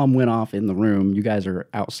smoke bomb went off in the room. You guys are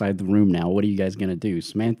outside the room now. What are you guys going to do?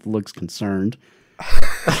 Samantha looks concerned.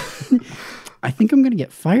 I think I'm going to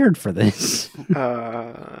get fired for this.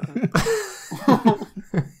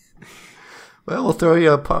 Well, we'll throw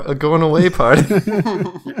you a going away party.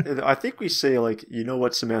 I think we say, like, you know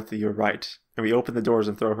what, Samantha, you're right. And we open the doors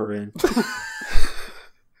and throw her in.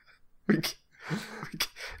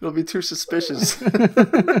 It'll be too suspicious.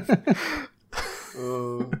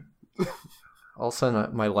 All of a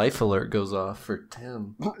sudden, my life alert goes off for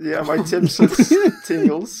Tim. Yeah, my Tim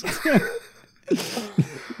tingles.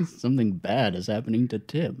 Something bad is happening to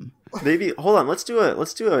Tim. Maybe hold on. Let's do a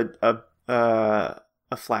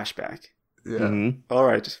flashback. Yeah. Mm-hmm. All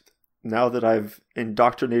right. Now that I've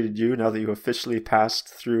indoctrinated you, now that you officially passed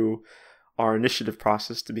through our initiative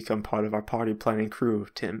process to become part of our party planning crew,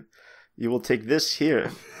 Tim, you will take this here.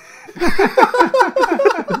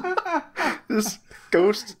 This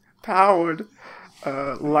ghost-powered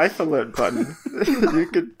life alert button you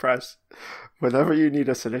can press whenever you need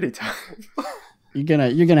us at any time. You're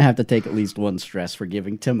gonna have to take at least one stress for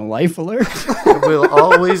giving Tim a life alert. We'll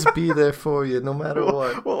always be there for you, no matter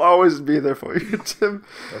what. We'll always be there for you, Tim.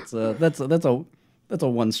 That's a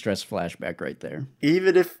one stress flashback right there.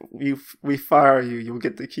 Even if we fire you, you'll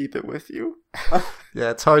get to keep it with you.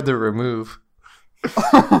 Yeah, it's hard to remove.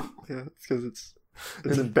 Yeah, it's because it's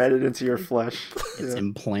embedded into your flesh. It's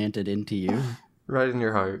implanted into you. Right in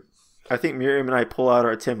your heart. I think Miriam and I pull out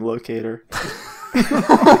our Tim locator.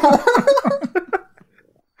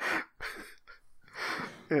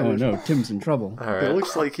 Oh no, Tim's in trouble. All right. It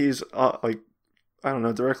looks like he's I don't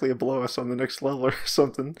know, directly below us on the next level or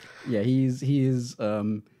something. Yeah, he's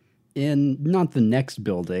in not the next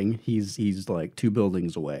building. He's like 2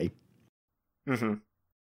 buildings away. Mm-hmm.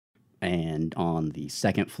 And on the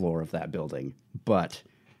second floor of that building. But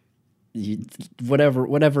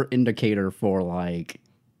whatever indicator for like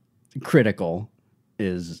critical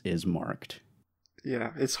is marked.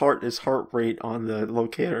 Yeah, his heart rate on the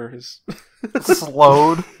locator is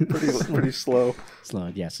Slowed. pretty slow.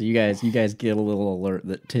 Slow, yeah. So you guys get a little alert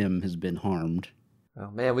that Tim has been harmed.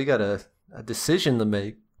 Oh man, we got a decision to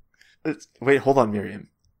make. Wait, hold on, Miriam.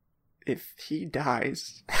 If he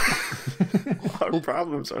dies, our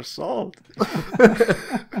problems are solved.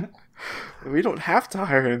 We don't have to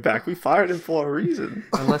hire him back. We fired him for a reason.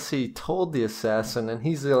 Unless he told the assassin, and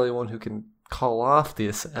he's the only one who can call off the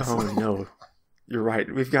assassin. Oh no. You're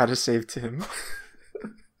right. We've got to save Tim.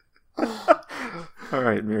 All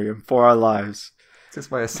right, Miriam, for our lives.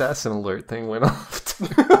 Because my assassin alert thing went off.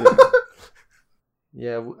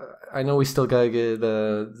 Yeah, I know we still gotta get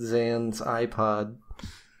Zan's iPod.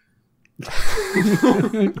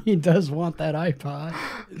 He does want that iPod.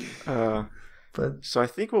 But So I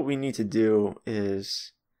think what we need to do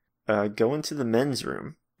is go into the men's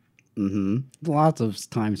room. Mm-hmm. Lots of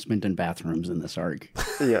time spent in bathrooms in this arc.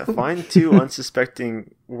 Yeah, find 2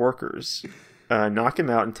 unsuspecting workers, knock them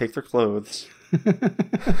out and take their clothes.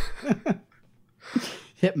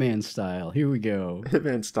 Hitman style. Here we go.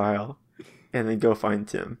 Hitman style. And then go find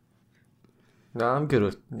Tim. no, I'm good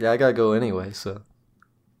with. Yeah, I gotta go anyway. So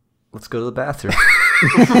let's go to the bathroom.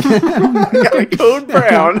 Got a code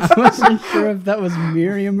brown. I wasn't sure if that was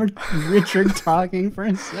Miriam or Richard talking for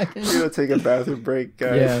a second. We're gonna take a bathroom break,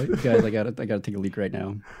 guys. Yeah, guys, I gotta take a leak right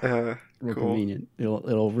now. Real Cool. convenient.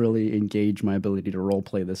 It'll really engage my ability to role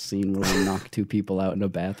play this scene where we knock 2 people out in a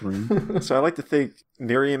bathroom. So I like to think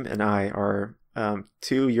Miriam and I are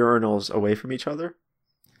 2 urinals away from each other.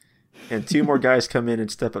 And 2 more guys come in and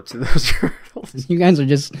step up to those urinals. You guys are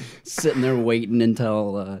just sitting there waiting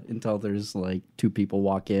until there's like 2 people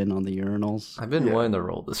walk in on the urinals. I've been wanting to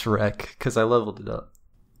roll this wreck because I leveled it up.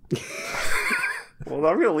 Well,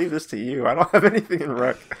 I'm going to leave this to you. I don't have anything in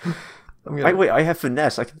rec. Wait, I have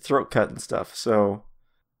finesse. I can throat cut and stuff. So,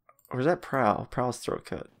 or is that Prowl? Prowl's throat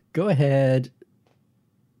cut. Go ahead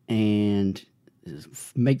and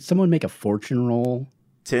make a fortune roll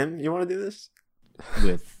Tim, you want to do this?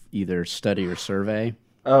 with either study or survey.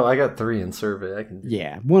 Oh, I got 3 in survey. I can.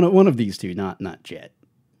 Yeah, one of these 2, not Jet.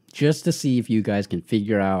 Just to see if you guys can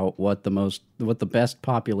figure out what the best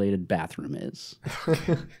populated bathroom is.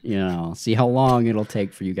 You know, see how long it'll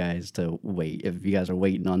take for you guys to wait. If you guys are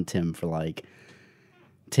waiting on Tim for like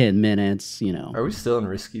 10 minutes, you know. Are we still in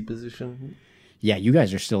risky position? Yeah, you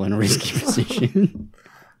guys are still in a risky position.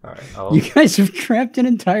 All right. You guys have trapped an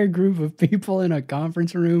entire group of people in a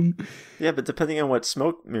conference room. Yeah, but depending on what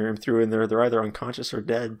smoke Miriam threw in there, they're either unconscious or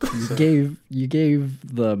dead. So. You gave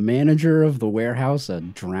the manager of the warehouse a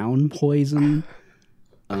drown poison.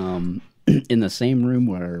 in the same room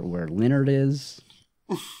where Leonard is.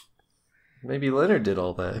 Maybe Leonard did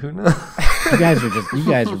all that. Who knows? You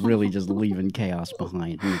guys are really just leaving chaos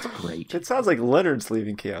behind. It's great. It sounds like Leonard's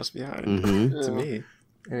leaving chaos behind to me.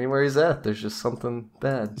 Anywhere he's at, there's just something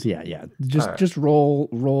bad. Yeah. Just roll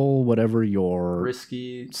whatever your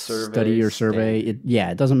Risky survey, study or survey.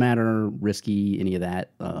 It doesn't matter risky any of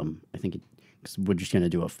that. I think cause we're just gonna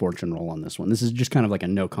do a fortune roll on this one. This is just kind of like a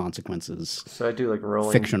no consequences. So I do like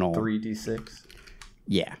rolling fictional 3d6.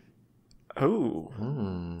 Yeah. Oh.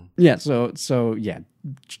 Yeah. So yeah,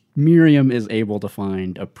 Miriam is able to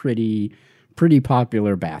find a pretty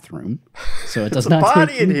popular bathroom. So it does not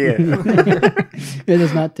body take in here. It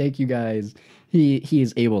does not take you guys. He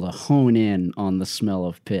is able to hone in on the smell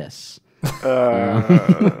of piss.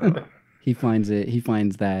 He finds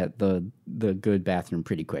that the good bathroom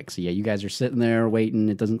pretty quick. So yeah, you guys are sitting there waiting.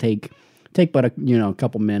 It doesn't take but a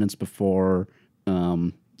couple minutes before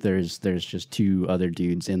there's just two other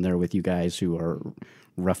dudes in there with you guys who are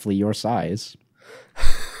roughly your size.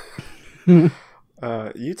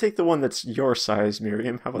 You take the one that's your size,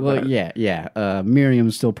 Miriam. How about that? Yeah.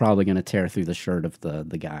 Miriam's still probably going to tear through the shirt of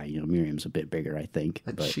the guy. You know, Miriam's a bit bigger, I think.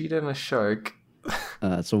 A cheetah and a shark.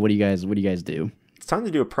 So what do you guys do? It's time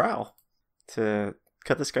to do a prowl to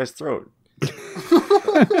cut this guy's throat.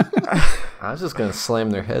 I was just going to slam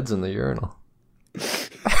their heads in the urinal.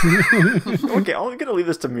 Okay, I'm going to leave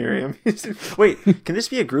this to Miriam. Wait, can this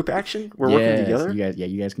be a group action? We're working together?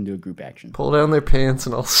 You guys can do a group action. Pull down their pants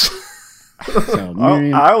and I'll... So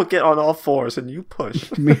Miriam, I'll get on all fours and you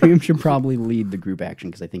push. Miriam should probably lead the group action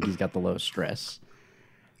because I think he's got the lowest stress.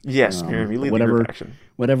 Yes, Miriam, you lead the group action.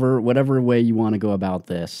 Whatever way you want to go about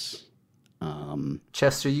this.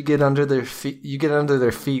 Chester, you get under their feet. You get under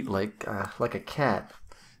their feet like a cat,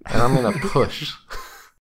 and I'm gonna push.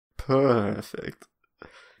 Perfect.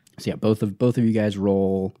 So yeah, both of you guys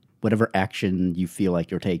roll whatever action you feel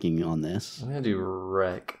like you're taking on this. I'm gonna do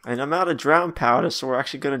wreck. And I'm out of drown powder, so we're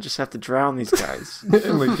actually gonna just have to drown these guys.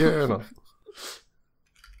 In the urinal.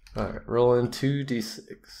 Alright, roll in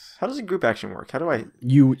 2d6. How does a group action work? How do I...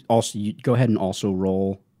 You go ahead and also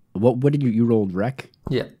roll... What did you rolled wreck?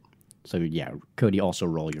 Yeah. So yeah, Cody, also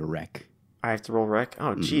roll your wreck. I have to roll wreck?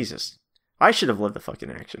 Oh, Jesus. I should have led the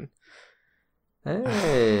fucking action.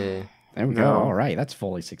 Hey. There we go. All right, that's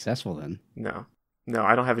fully successful then. No,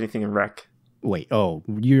 I don't have anything in wreck. Wait,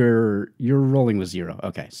 you're rolling with 0.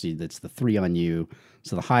 Okay, see, that's the 3 on you.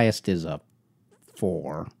 So the highest is a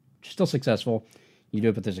 4. Still successful. You do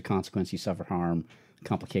it, but there's a consequence. You suffer harm.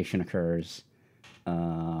 Complication occurs.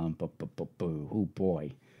 Oh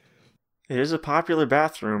boy. It is a popular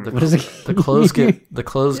bathroom. What is it? The clothes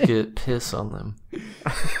get piss on them.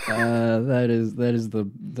 That is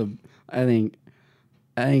the I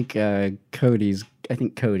think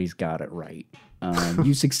Cody's got it right.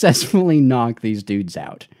 You successfully knock these dudes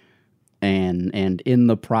out, and in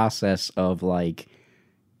the process of like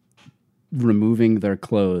removing their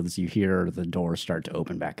clothes, you hear the door start to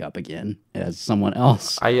open back up again as someone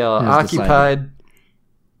else. I yell, occupied.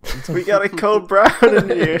 We got a code brown in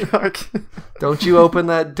here. Don't you open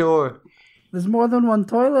that door. There's more than one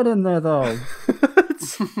toilet in there, though.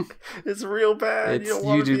 It's real bad.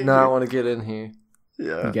 You do not want to get in here.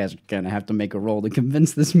 Yeah. You guys are going to have to make a roll to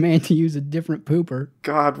convince this man to use a different pooper.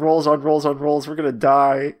 God, rolls on rolls on rolls. We're going to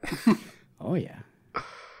die. Oh, yeah. Do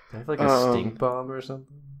I have like a stink bomb or something?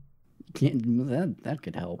 That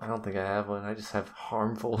could help. I don't think I have one. I just have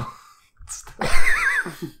harmful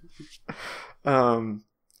stuff.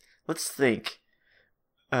 Let's think.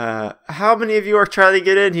 How many of you are trying to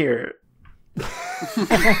get in here?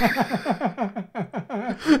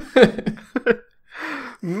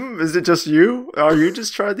 Is it just you? Are you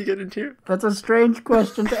just trying to get in here? That's a strange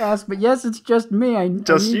question to ask, but yes, it's just me.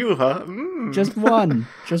 You, huh? Just one.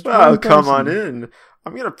 Just well, one come person. on in.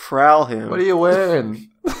 I'm gonna prowl him. What are you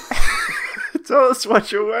wearing? Tell us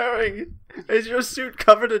what you're wearing. Is your suit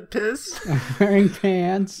covered in piss? I'm wearing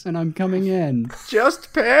pants, and I'm coming in.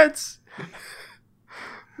 Just pants?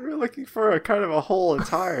 We're looking for a kind of a whole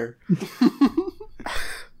attire.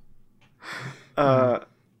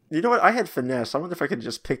 You know what? I had finesse. I wonder if I could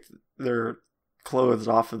just pick their clothes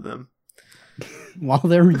off of them. While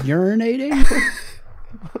they're urinating?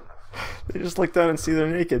 They just look down and see they're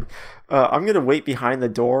naked. I'm going to wait behind the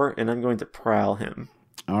door, and I'm going to prowl him.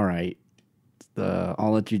 All right.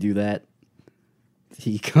 I'll let you do that.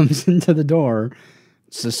 He comes into the door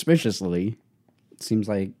suspiciously. Seems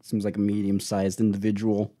like a medium-sized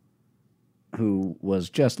individual who was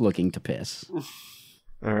just looking to piss.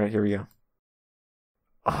 All right, here we go.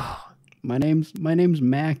 Oh, my name's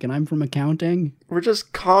Mac, and I'm from accounting. We're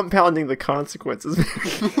just compounding the consequences.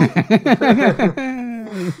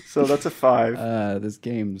 So that's a 5. This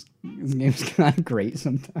game's kind of great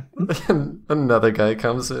sometimes. Another guy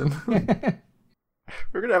comes in.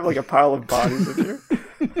 We're gonna have like a pile of bodies in here.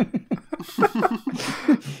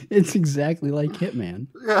 It's exactly like Hitman.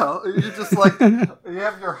 Yeah, you just like you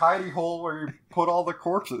have your hidey hole where you put all the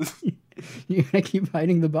corpses. You gotta keep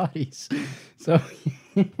hiding the bodies. So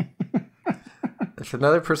If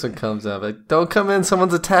another person comes out, like, don't come in,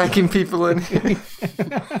 someone's attacking people in here.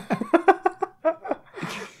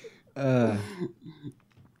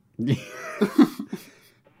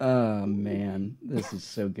 Oh man, this is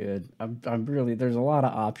so good. I'm really, there's a lot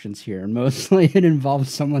of options here, and mostly it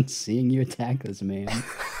involves someone seeing you attack this man.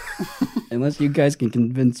 Unless you guys can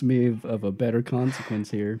convince me of a better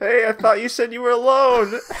consequence here. Hey, I thought you said you were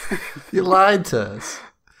alone. You lied to us.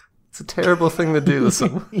 It's a terrible thing to do to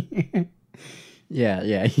someone.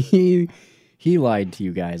 Yeah, he lied to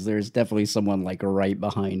you guys. There's definitely someone like right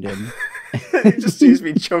behind him. He just sees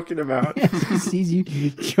me choking him out. He sees you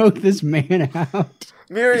choke this man out.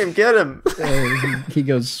 Miriam, get him. He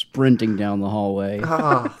goes sprinting down the hallway.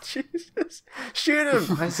 Oh, Jesus. Shoot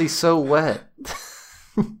him. why is he so wet?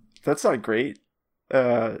 That's not great.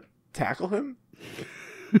 Tackle him?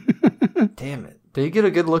 Damn it. Did you get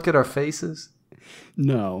a good look at our faces?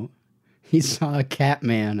 No. He saw a cat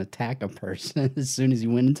man attack a person as soon as he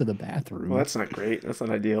went into the bathroom. Well, that's not great. That's not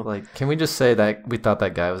ideal. Like, can we just say that we thought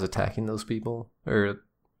that guy was attacking those people? Or,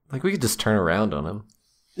 like, we could just turn around on him.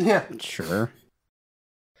 Yeah. Sure.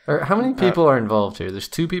 Or how many people are involved here? There's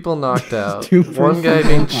 2 people knocked out. Two One guy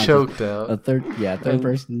being choked out. A third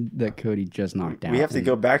person that Cody just knocked out. We have to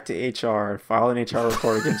go back to HR, file an HR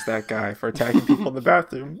report against that guy for attacking people in the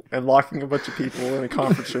bathroom and locking a bunch of people in a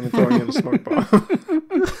conference room and throwing in a smoke bomb.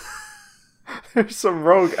 There's some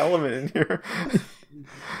rogue element in here.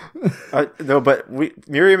 No, but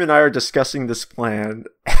Miriam and I are discussing this plan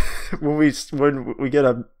when we get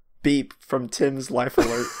a beep from Tim's life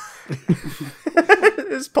alert.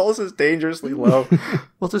 His pulse is dangerously low.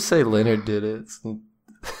 We'll just say Leonard did it.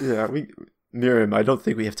 Yeah, Miriam, I don't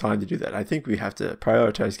think we have time to do that. I think we have to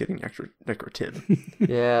prioritize getting Necro Tim.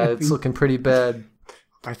 Yeah, it's looking pretty bad.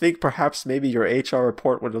 I think perhaps maybe your HR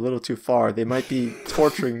report went a little too far. They might be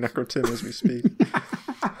torturing Necro Tim as we speak.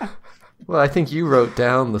 Well, I think you wrote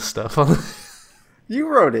down the stuff on the... You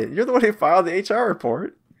wrote it. You're the one who filed the HR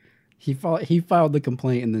report. He filed the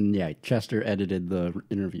complaint, and then Chester edited the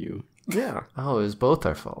interview. Yeah. Oh, it was both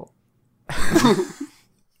our fault.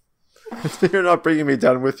 You're not bringing me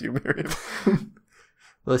down with you, Miriam.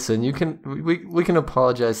 Listen, we can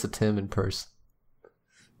apologize to Tim in person.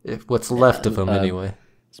 If what's left of him, anyway.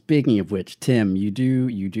 Speaking of which, Tim, you do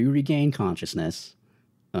regain consciousness.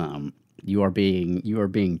 You are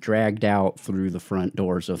being dragged out through the front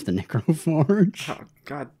doors of the Necroforge. Oh,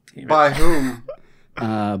 God damn it. By whom?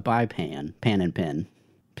 By Pan and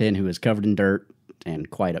Pin, who is covered in dirt and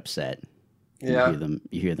quite upset. Yeah.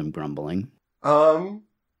 You hear them grumbling.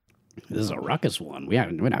 This is a ruckus one. We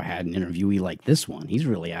haven't had an interviewee like this one. He's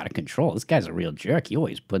really out of control. This guy's a real jerk. He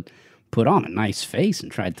always put on a nice face and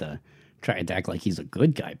tried to act like he's a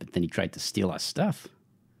good guy, but then he tried to steal our stuff.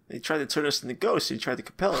 He tried to turn us into ghosts. He tried to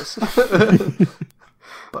compel us.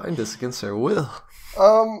 Bind us against our will.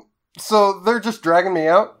 So they're just dragging me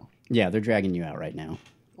out? Yeah, they're dragging you out right now.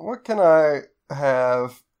 What can I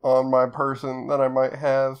have on my person that I might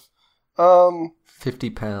have? 50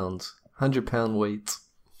 pounds. 100-pound weights.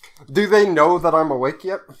 Do they know that I'm awake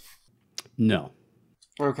yet? No.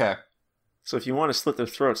 Okay. So if you want to slit their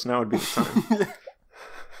throats, now would be the time.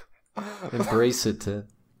 Embrace it, Tim.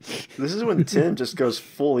 This is when Tim just goes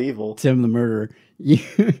full evil. Tim the murderer.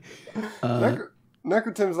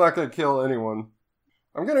 Necrotim's not going to kill anyone.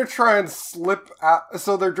 I'm going to try and slip out.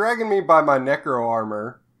 So they're dragging me by my necro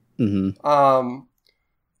armor. Mm-hmm.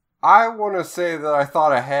 I want to say that I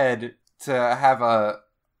thought ahead to have a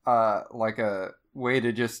way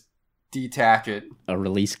to just detach it. A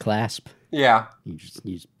release clasp. Yeah. You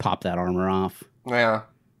just pop that armor off. Yeah.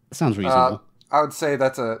 That sounds reasonable. I would say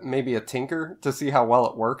that's maybe a tinker to see how well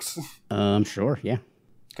it works. Sure, yeah.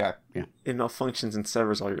 Okay. Yeah. It malfunctions and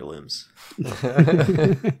severs all your limbs.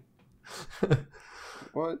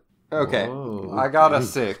 What? Okay. Whoa. I got a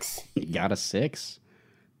 6. You got a 6.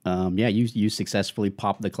 Yeah, you successfully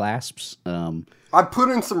pop the clasps. I put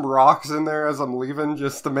in some rocks in there as I'm leaving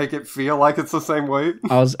just to make it feel like it's the same weight.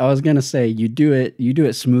 I was gonna say you do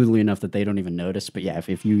it smoothly enough that they don't even notice. But yeah,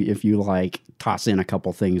 if you like toss in a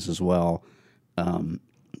couple things as well,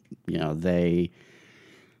 they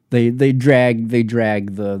drag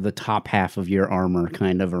the top half of your armor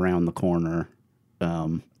kind of around the corner,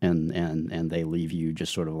 and they leave you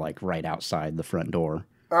just sort of like right outside the front door.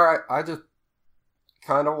 All right, I just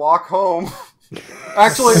kind of walk home.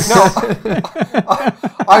 Actually, no.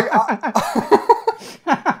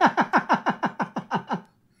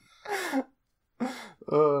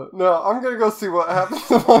 No, I'm gonna go see what happens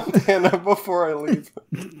to Montana before I leave.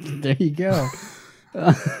 There you go.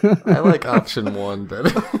 I like option 1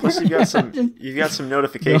 better. Plus, you got some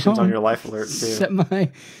notifications on your life alert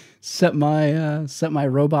too. Set my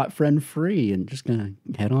robot friend free, and just gonna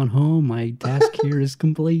head on home. My task here is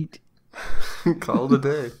complete. Call it a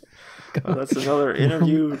day. Oh, that's another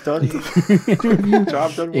interview done.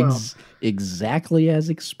 Job done well. Exactly as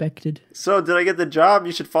expected. So, did I get the job?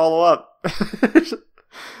 You should follow up.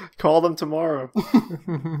 Call them tomorrow.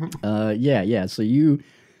 Yeah. So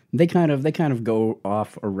they kind of go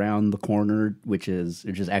off around the corner, which is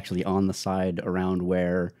actually on the side around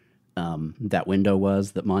where that window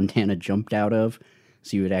was that Montana jumped out of.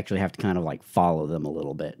 So you would actually have to kind of like follow them a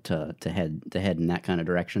little bit to head in that kind of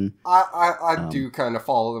direction. I do kind of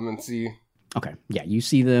follow them and see. Okay, yeah, you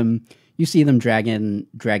see them dragging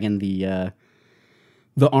the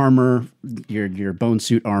armor, your bone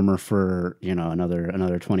suit armor for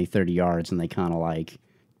another 20, 30 yards, and they kind of like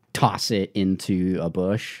toss it into a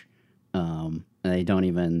bush. And they don't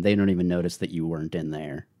even notice that you weren't in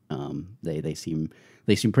there. They seem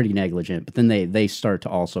pretty negligent, but then they start to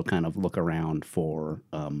also kind of look around for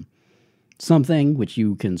something which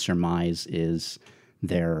you can surmise is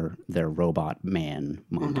their robot man,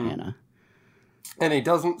 Montana. Mm-hmm. And he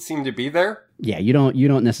doesn't seem to be there? Yeah, you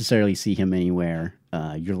don't necessarily see him anywhere.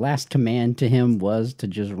 Your last command to him was to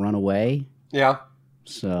just run away. Yeah.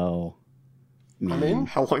 So I mean,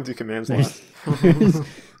 how long do commands last?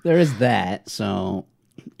 There is that, so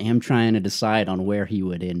I am trying to decide on where he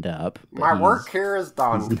would end up. My work here is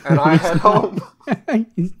done, and I head home.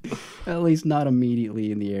 At least not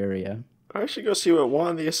immediately in the area. I should go see what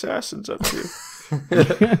Juan the Assassin's up to.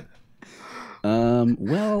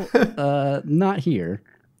 Not here.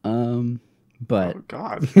 But oh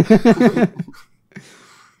God.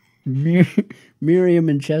 Miriam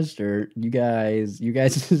and Chester, you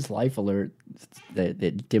guys' life alert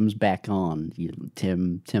that Tim's back on.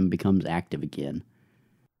 Tim becomes active again.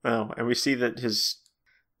 Oh, and we see that his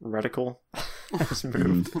reticle has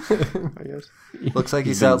moved. I guess looks like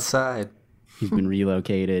he's outside. He's been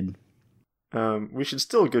relocated. We should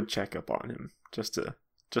still go check up on him just to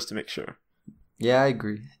make sure. Yeah, I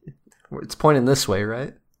agree. It's pointing this way,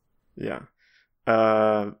 right? Yeah.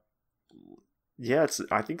 Yeah,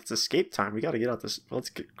 I think it's escape time. We got to get out this. Let's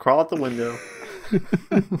crawl out the window.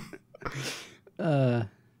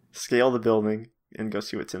 Scale the building and go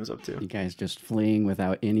see what Tim's up to. You guys just fleeing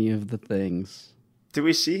without any of the things. Do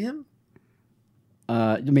we see him?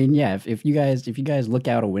 I mean, yeah. If you guys look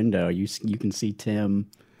out a window, you can see Tim.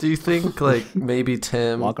 Do you think like maybe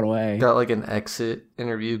Tim walking away got like an exit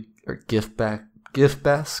interview or gift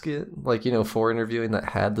basket, like for interviewing that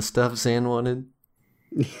had the stuff Zan wanted?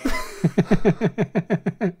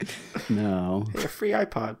 No. Hey, a free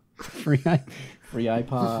iPod. Free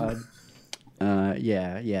iPod.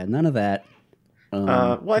 Yeah. None of that.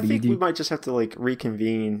 Well, I think we might just have to like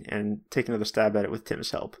reconvene and take another stab at it with Tim's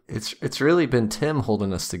help. It's really been Tim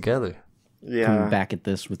holding us together. Yeah. Coming back at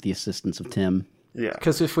this with the assistance of Tim. Yeah.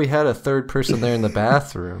 Because if we had a third person there in the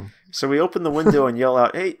bathroom. So we open the window and yell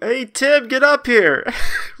out, Hey, Tim, get up here.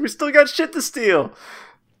 We still got shit to steal.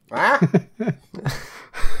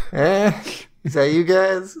 Is that you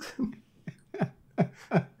guys?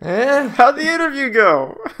 How'd the interview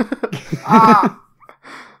go?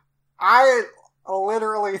 I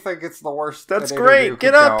literally think it's the worst. That's great.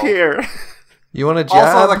 Get up here. You want a job?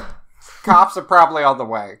 Also, the cops are probably on the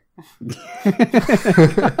way.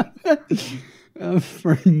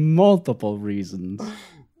 For multiple reasons.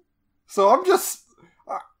 So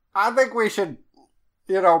I think we should,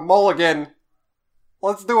 mulligan.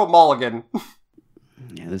 Let's do a mulligan.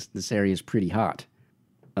 Yeah, this area is pretty hot.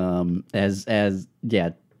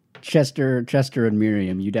 Chester and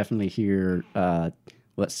Miriam, you definitely hear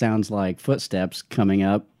what sounds like footsteps coming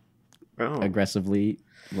up aggressively,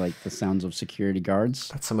 like the sounds of security guards.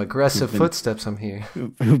 That's some aggressive footsteps I'm hearing.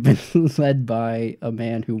 Who've been led by a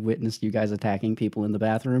man who witnessed you guys attacking people in the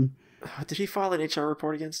bathroom. Did he file an HR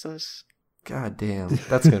report against us? God damn,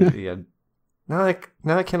 that's gonna be a. Now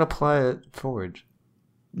I can apply at Forge.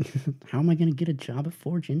 How am I going to get a job at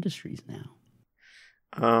Forge Industries now?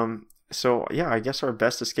 So yeah, I guess our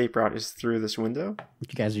best escape route is through this window.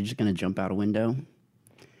 You guys are just going to jump out a window?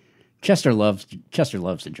 Chester loves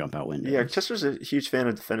to jump out windows. Yeah, Chester's a huge fan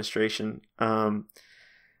of defenestration. I'm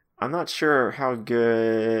not sure how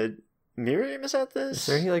good Miriam is at this. Is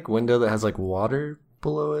there any window that has water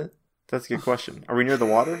below it? That's a good question. Are we near the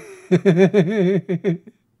water?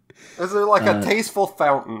 Is there like a tasteful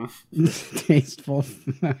fountain? Tasteful.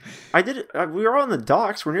 I did it. We were on the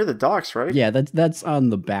docks. We're near the docks, right? Yeah, that's on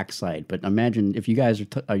the backside. But imagine if you guys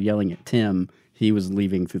are yelling at Tim, he was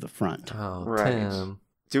leaving through the front. Oh, Right. Tim.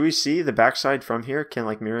 Do we see the backside from here? Can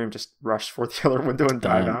like Miriam just rush for the other window and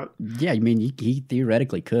dive out? Yeah, I mean, he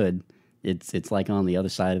theoretically could. It's like on the other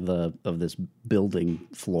side of this building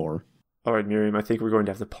floor. All right, Miriam, I think we're going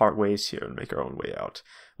to have to part ways here and make our own way out.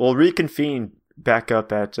 We'll reconvene back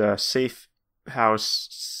up at Safe House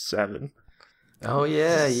 7. Oh,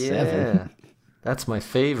 yeah. 7. That's my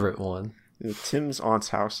favorite one. Tim's aunt's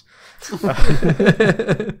house.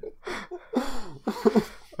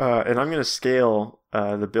 And I'm going to scale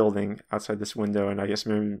the building outside this window, and I guess,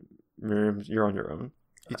 Miriam, you're on your own.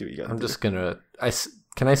 You do what you got. I'm just going to...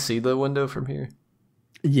 Can I see the window from here?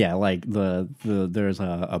 Yeah, like there's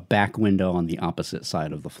a back window on the opposite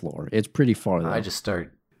side of the floor. It's pretty far though. I just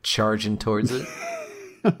start charging towards it.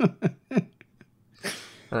 And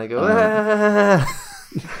I go, ah!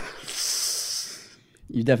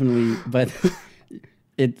 You definitely, but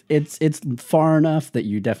it's far enough that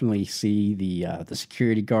you definitely see the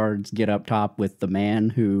security guards get up top with the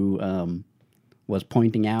man who was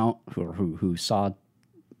pointing out who saw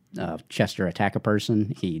Chester attack a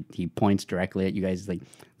person. He points directly at you guys. He's like,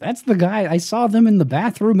 that's the guy. I saw them in the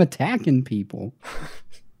bathroom attacking people.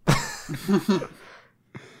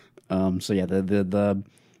 So yeah, the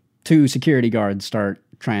two security guards start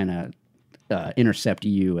trying to intercept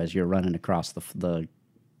you as you're running across the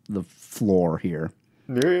floor here.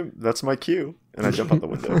 Miriam, that's my cue, and I jump out the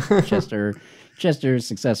window. Chester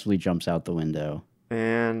successfully jumps out the window,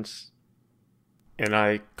 and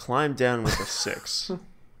I climb down with a 6.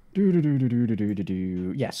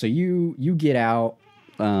 Yeah, so you get out.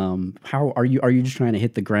 How are you? Are you just trying to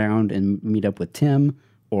hit the ground and meet up with Tim,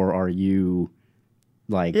 or are you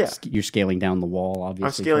like you're scaling down the wall? Obviously,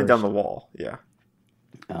 I'm scaling first. down the wall. Yeah.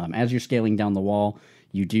 As you're scaling down the wall,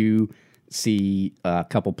 you do see a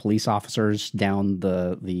couple police officers down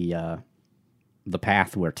the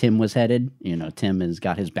path where Tim was headed. You know, Tim has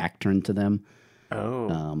got his back turned to them.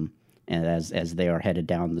 Oh. And as they are headed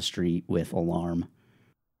down the street with alarm.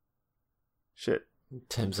 Shit.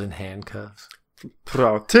 Tim's in handcuffs.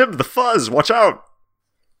 Bro, Tim, the fuzz, watch out!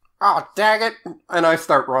 Oh, dang it! And I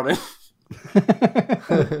start running.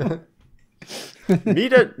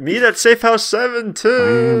 meet at Safe House 7,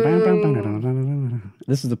 Tim!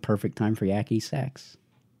 This is the perfect time for Yaki sex.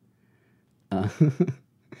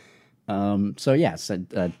 So yes,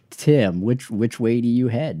 Tim, which way do you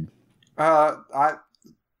head?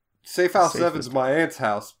 Safe House 7's my aunt's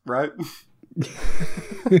house, right?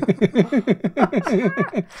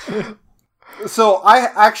 So I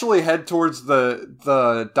actually head towards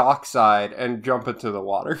the dock side and jump into the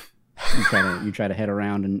water. You try to head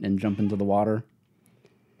around and jump into the water.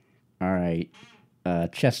 All right,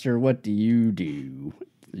 Chester, what do you do?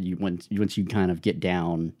 Once you kind of get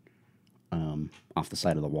down off the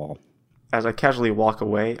side of the wall. As I casually walk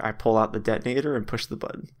away, I pull out the detonator and push the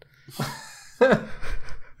button.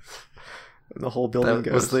 The whole building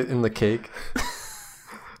goes. Was it in the cake?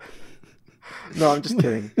 No, I'm just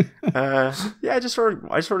kidding. Yeah, I sort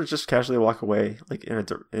of just casually walk away, like in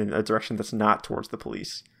a direction that's not towards the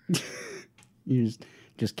police. You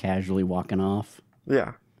just casually walking off.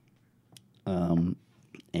 Yeah.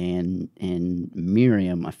 And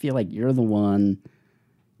Miriam, I feel like you're the one.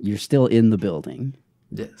 You're still in the building.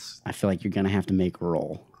 Yes. I feel like you're gonna have to make a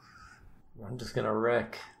roll. I'm just gonna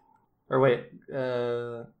wreck. Or wait,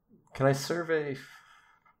 can I survey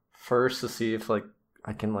first to see if like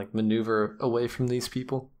I can like maneuver away from these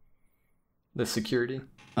people? The security?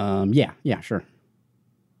 Yeah, sure.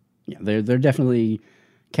 Yeah, they're definitely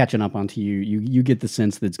catching up onto you. You get the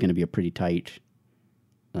sense that it's going to be a pretty tight.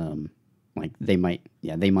 Like they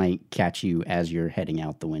might catch you as you're heading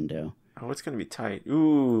out the window. Oh, it's gonna be tight.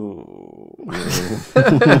 Ooh.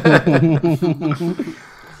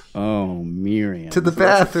 Oh, Miriam. To the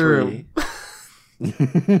bathroom.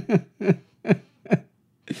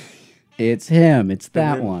 It's him. It's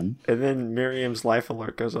that one. And then Miriam's life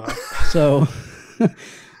alert goes off. So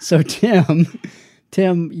Tim,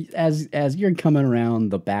 as you're coming around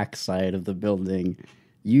the back side of the building,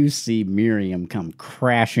 you see Miriam come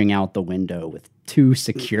crashing out the window with 2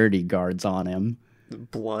 security guards on him.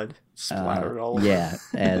 Blood splattered all over. Yeah,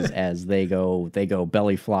 as they go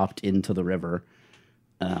belly flopped into the river.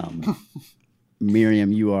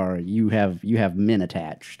 Miriam, you have men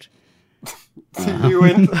attached. You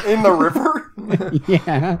in the river?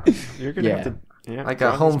 Yeah, You're gonna have to. Yeah, I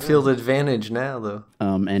got home field advantage now, though.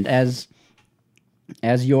 And as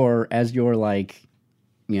you're like,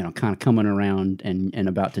 you know, kind of coming around and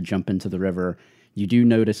about to jump into the river, you do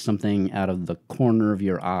notice something out of the corner of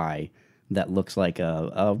your eye that looks like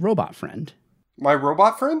a robot friend. My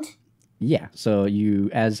robot friend? Yeah, so you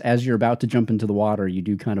as you're about to jump into the water, you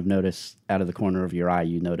do kind of notice out of the corner of your eye,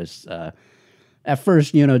 you notice at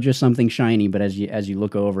first, just something shiny, but as you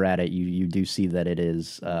look over at it, you do see that it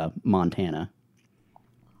is Montana.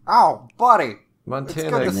 Oh, buddy.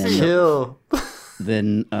 Montana, kill.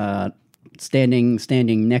 Then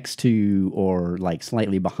standing next to or like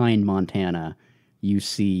slightly behind Montana, you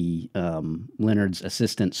see Leonard's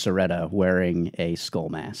assistant Soretta wearing a skull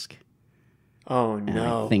mask. Oh, and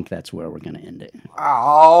no. I think that's where we're going to end it.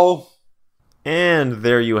 Oh. And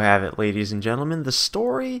there you have it, ladies and gentlemen. The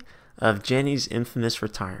story of Jenny's infamous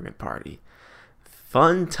retirement party.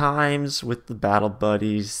 Fun times with the Battle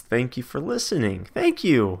Buddies. Thank you for listening. Thank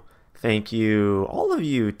you. Thank you, all of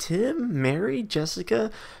you. Tim, Mary, Jessica,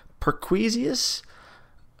 Perquisius.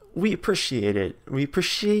 We appreciate it. We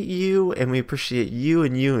appreciate you, and we appreciate you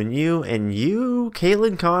and you and you and you,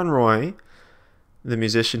 Caitlin Conroy, the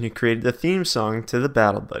musician who created the theme song to the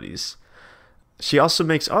Battle Buddies. She also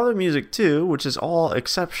makes other music too, which is all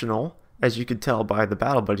exceptional, as you could tell by the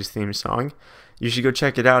Battle Buddies theme song. You should go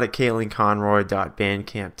check it out at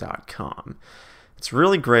caitlinconroy.bandcamp.com. It's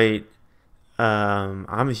really great.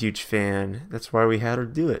 I'm a huge fan. That's why we had her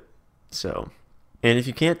do it. So, and if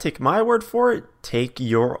you can't take my word for it, take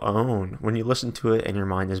your own when you listen to it and your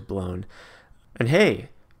mind is blown. And hey,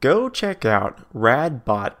 go check out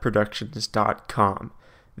radbotproductions.com.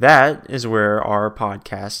 That is where our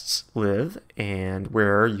podcasts live and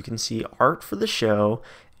where you can see art for the show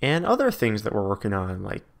and other things that we're working on,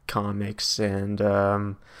 like comics and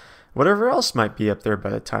whatever else might be up there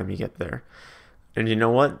by the time you get there. And you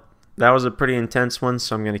know what? That was a pretty intense one,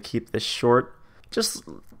 so I'm going to keep this short. Just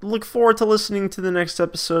look forward to listening to the next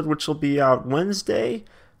episode, which will be out Wednesday,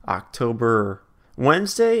 October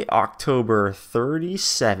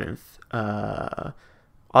 37th,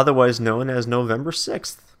 otherwise known as November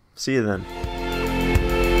 6th. See you then.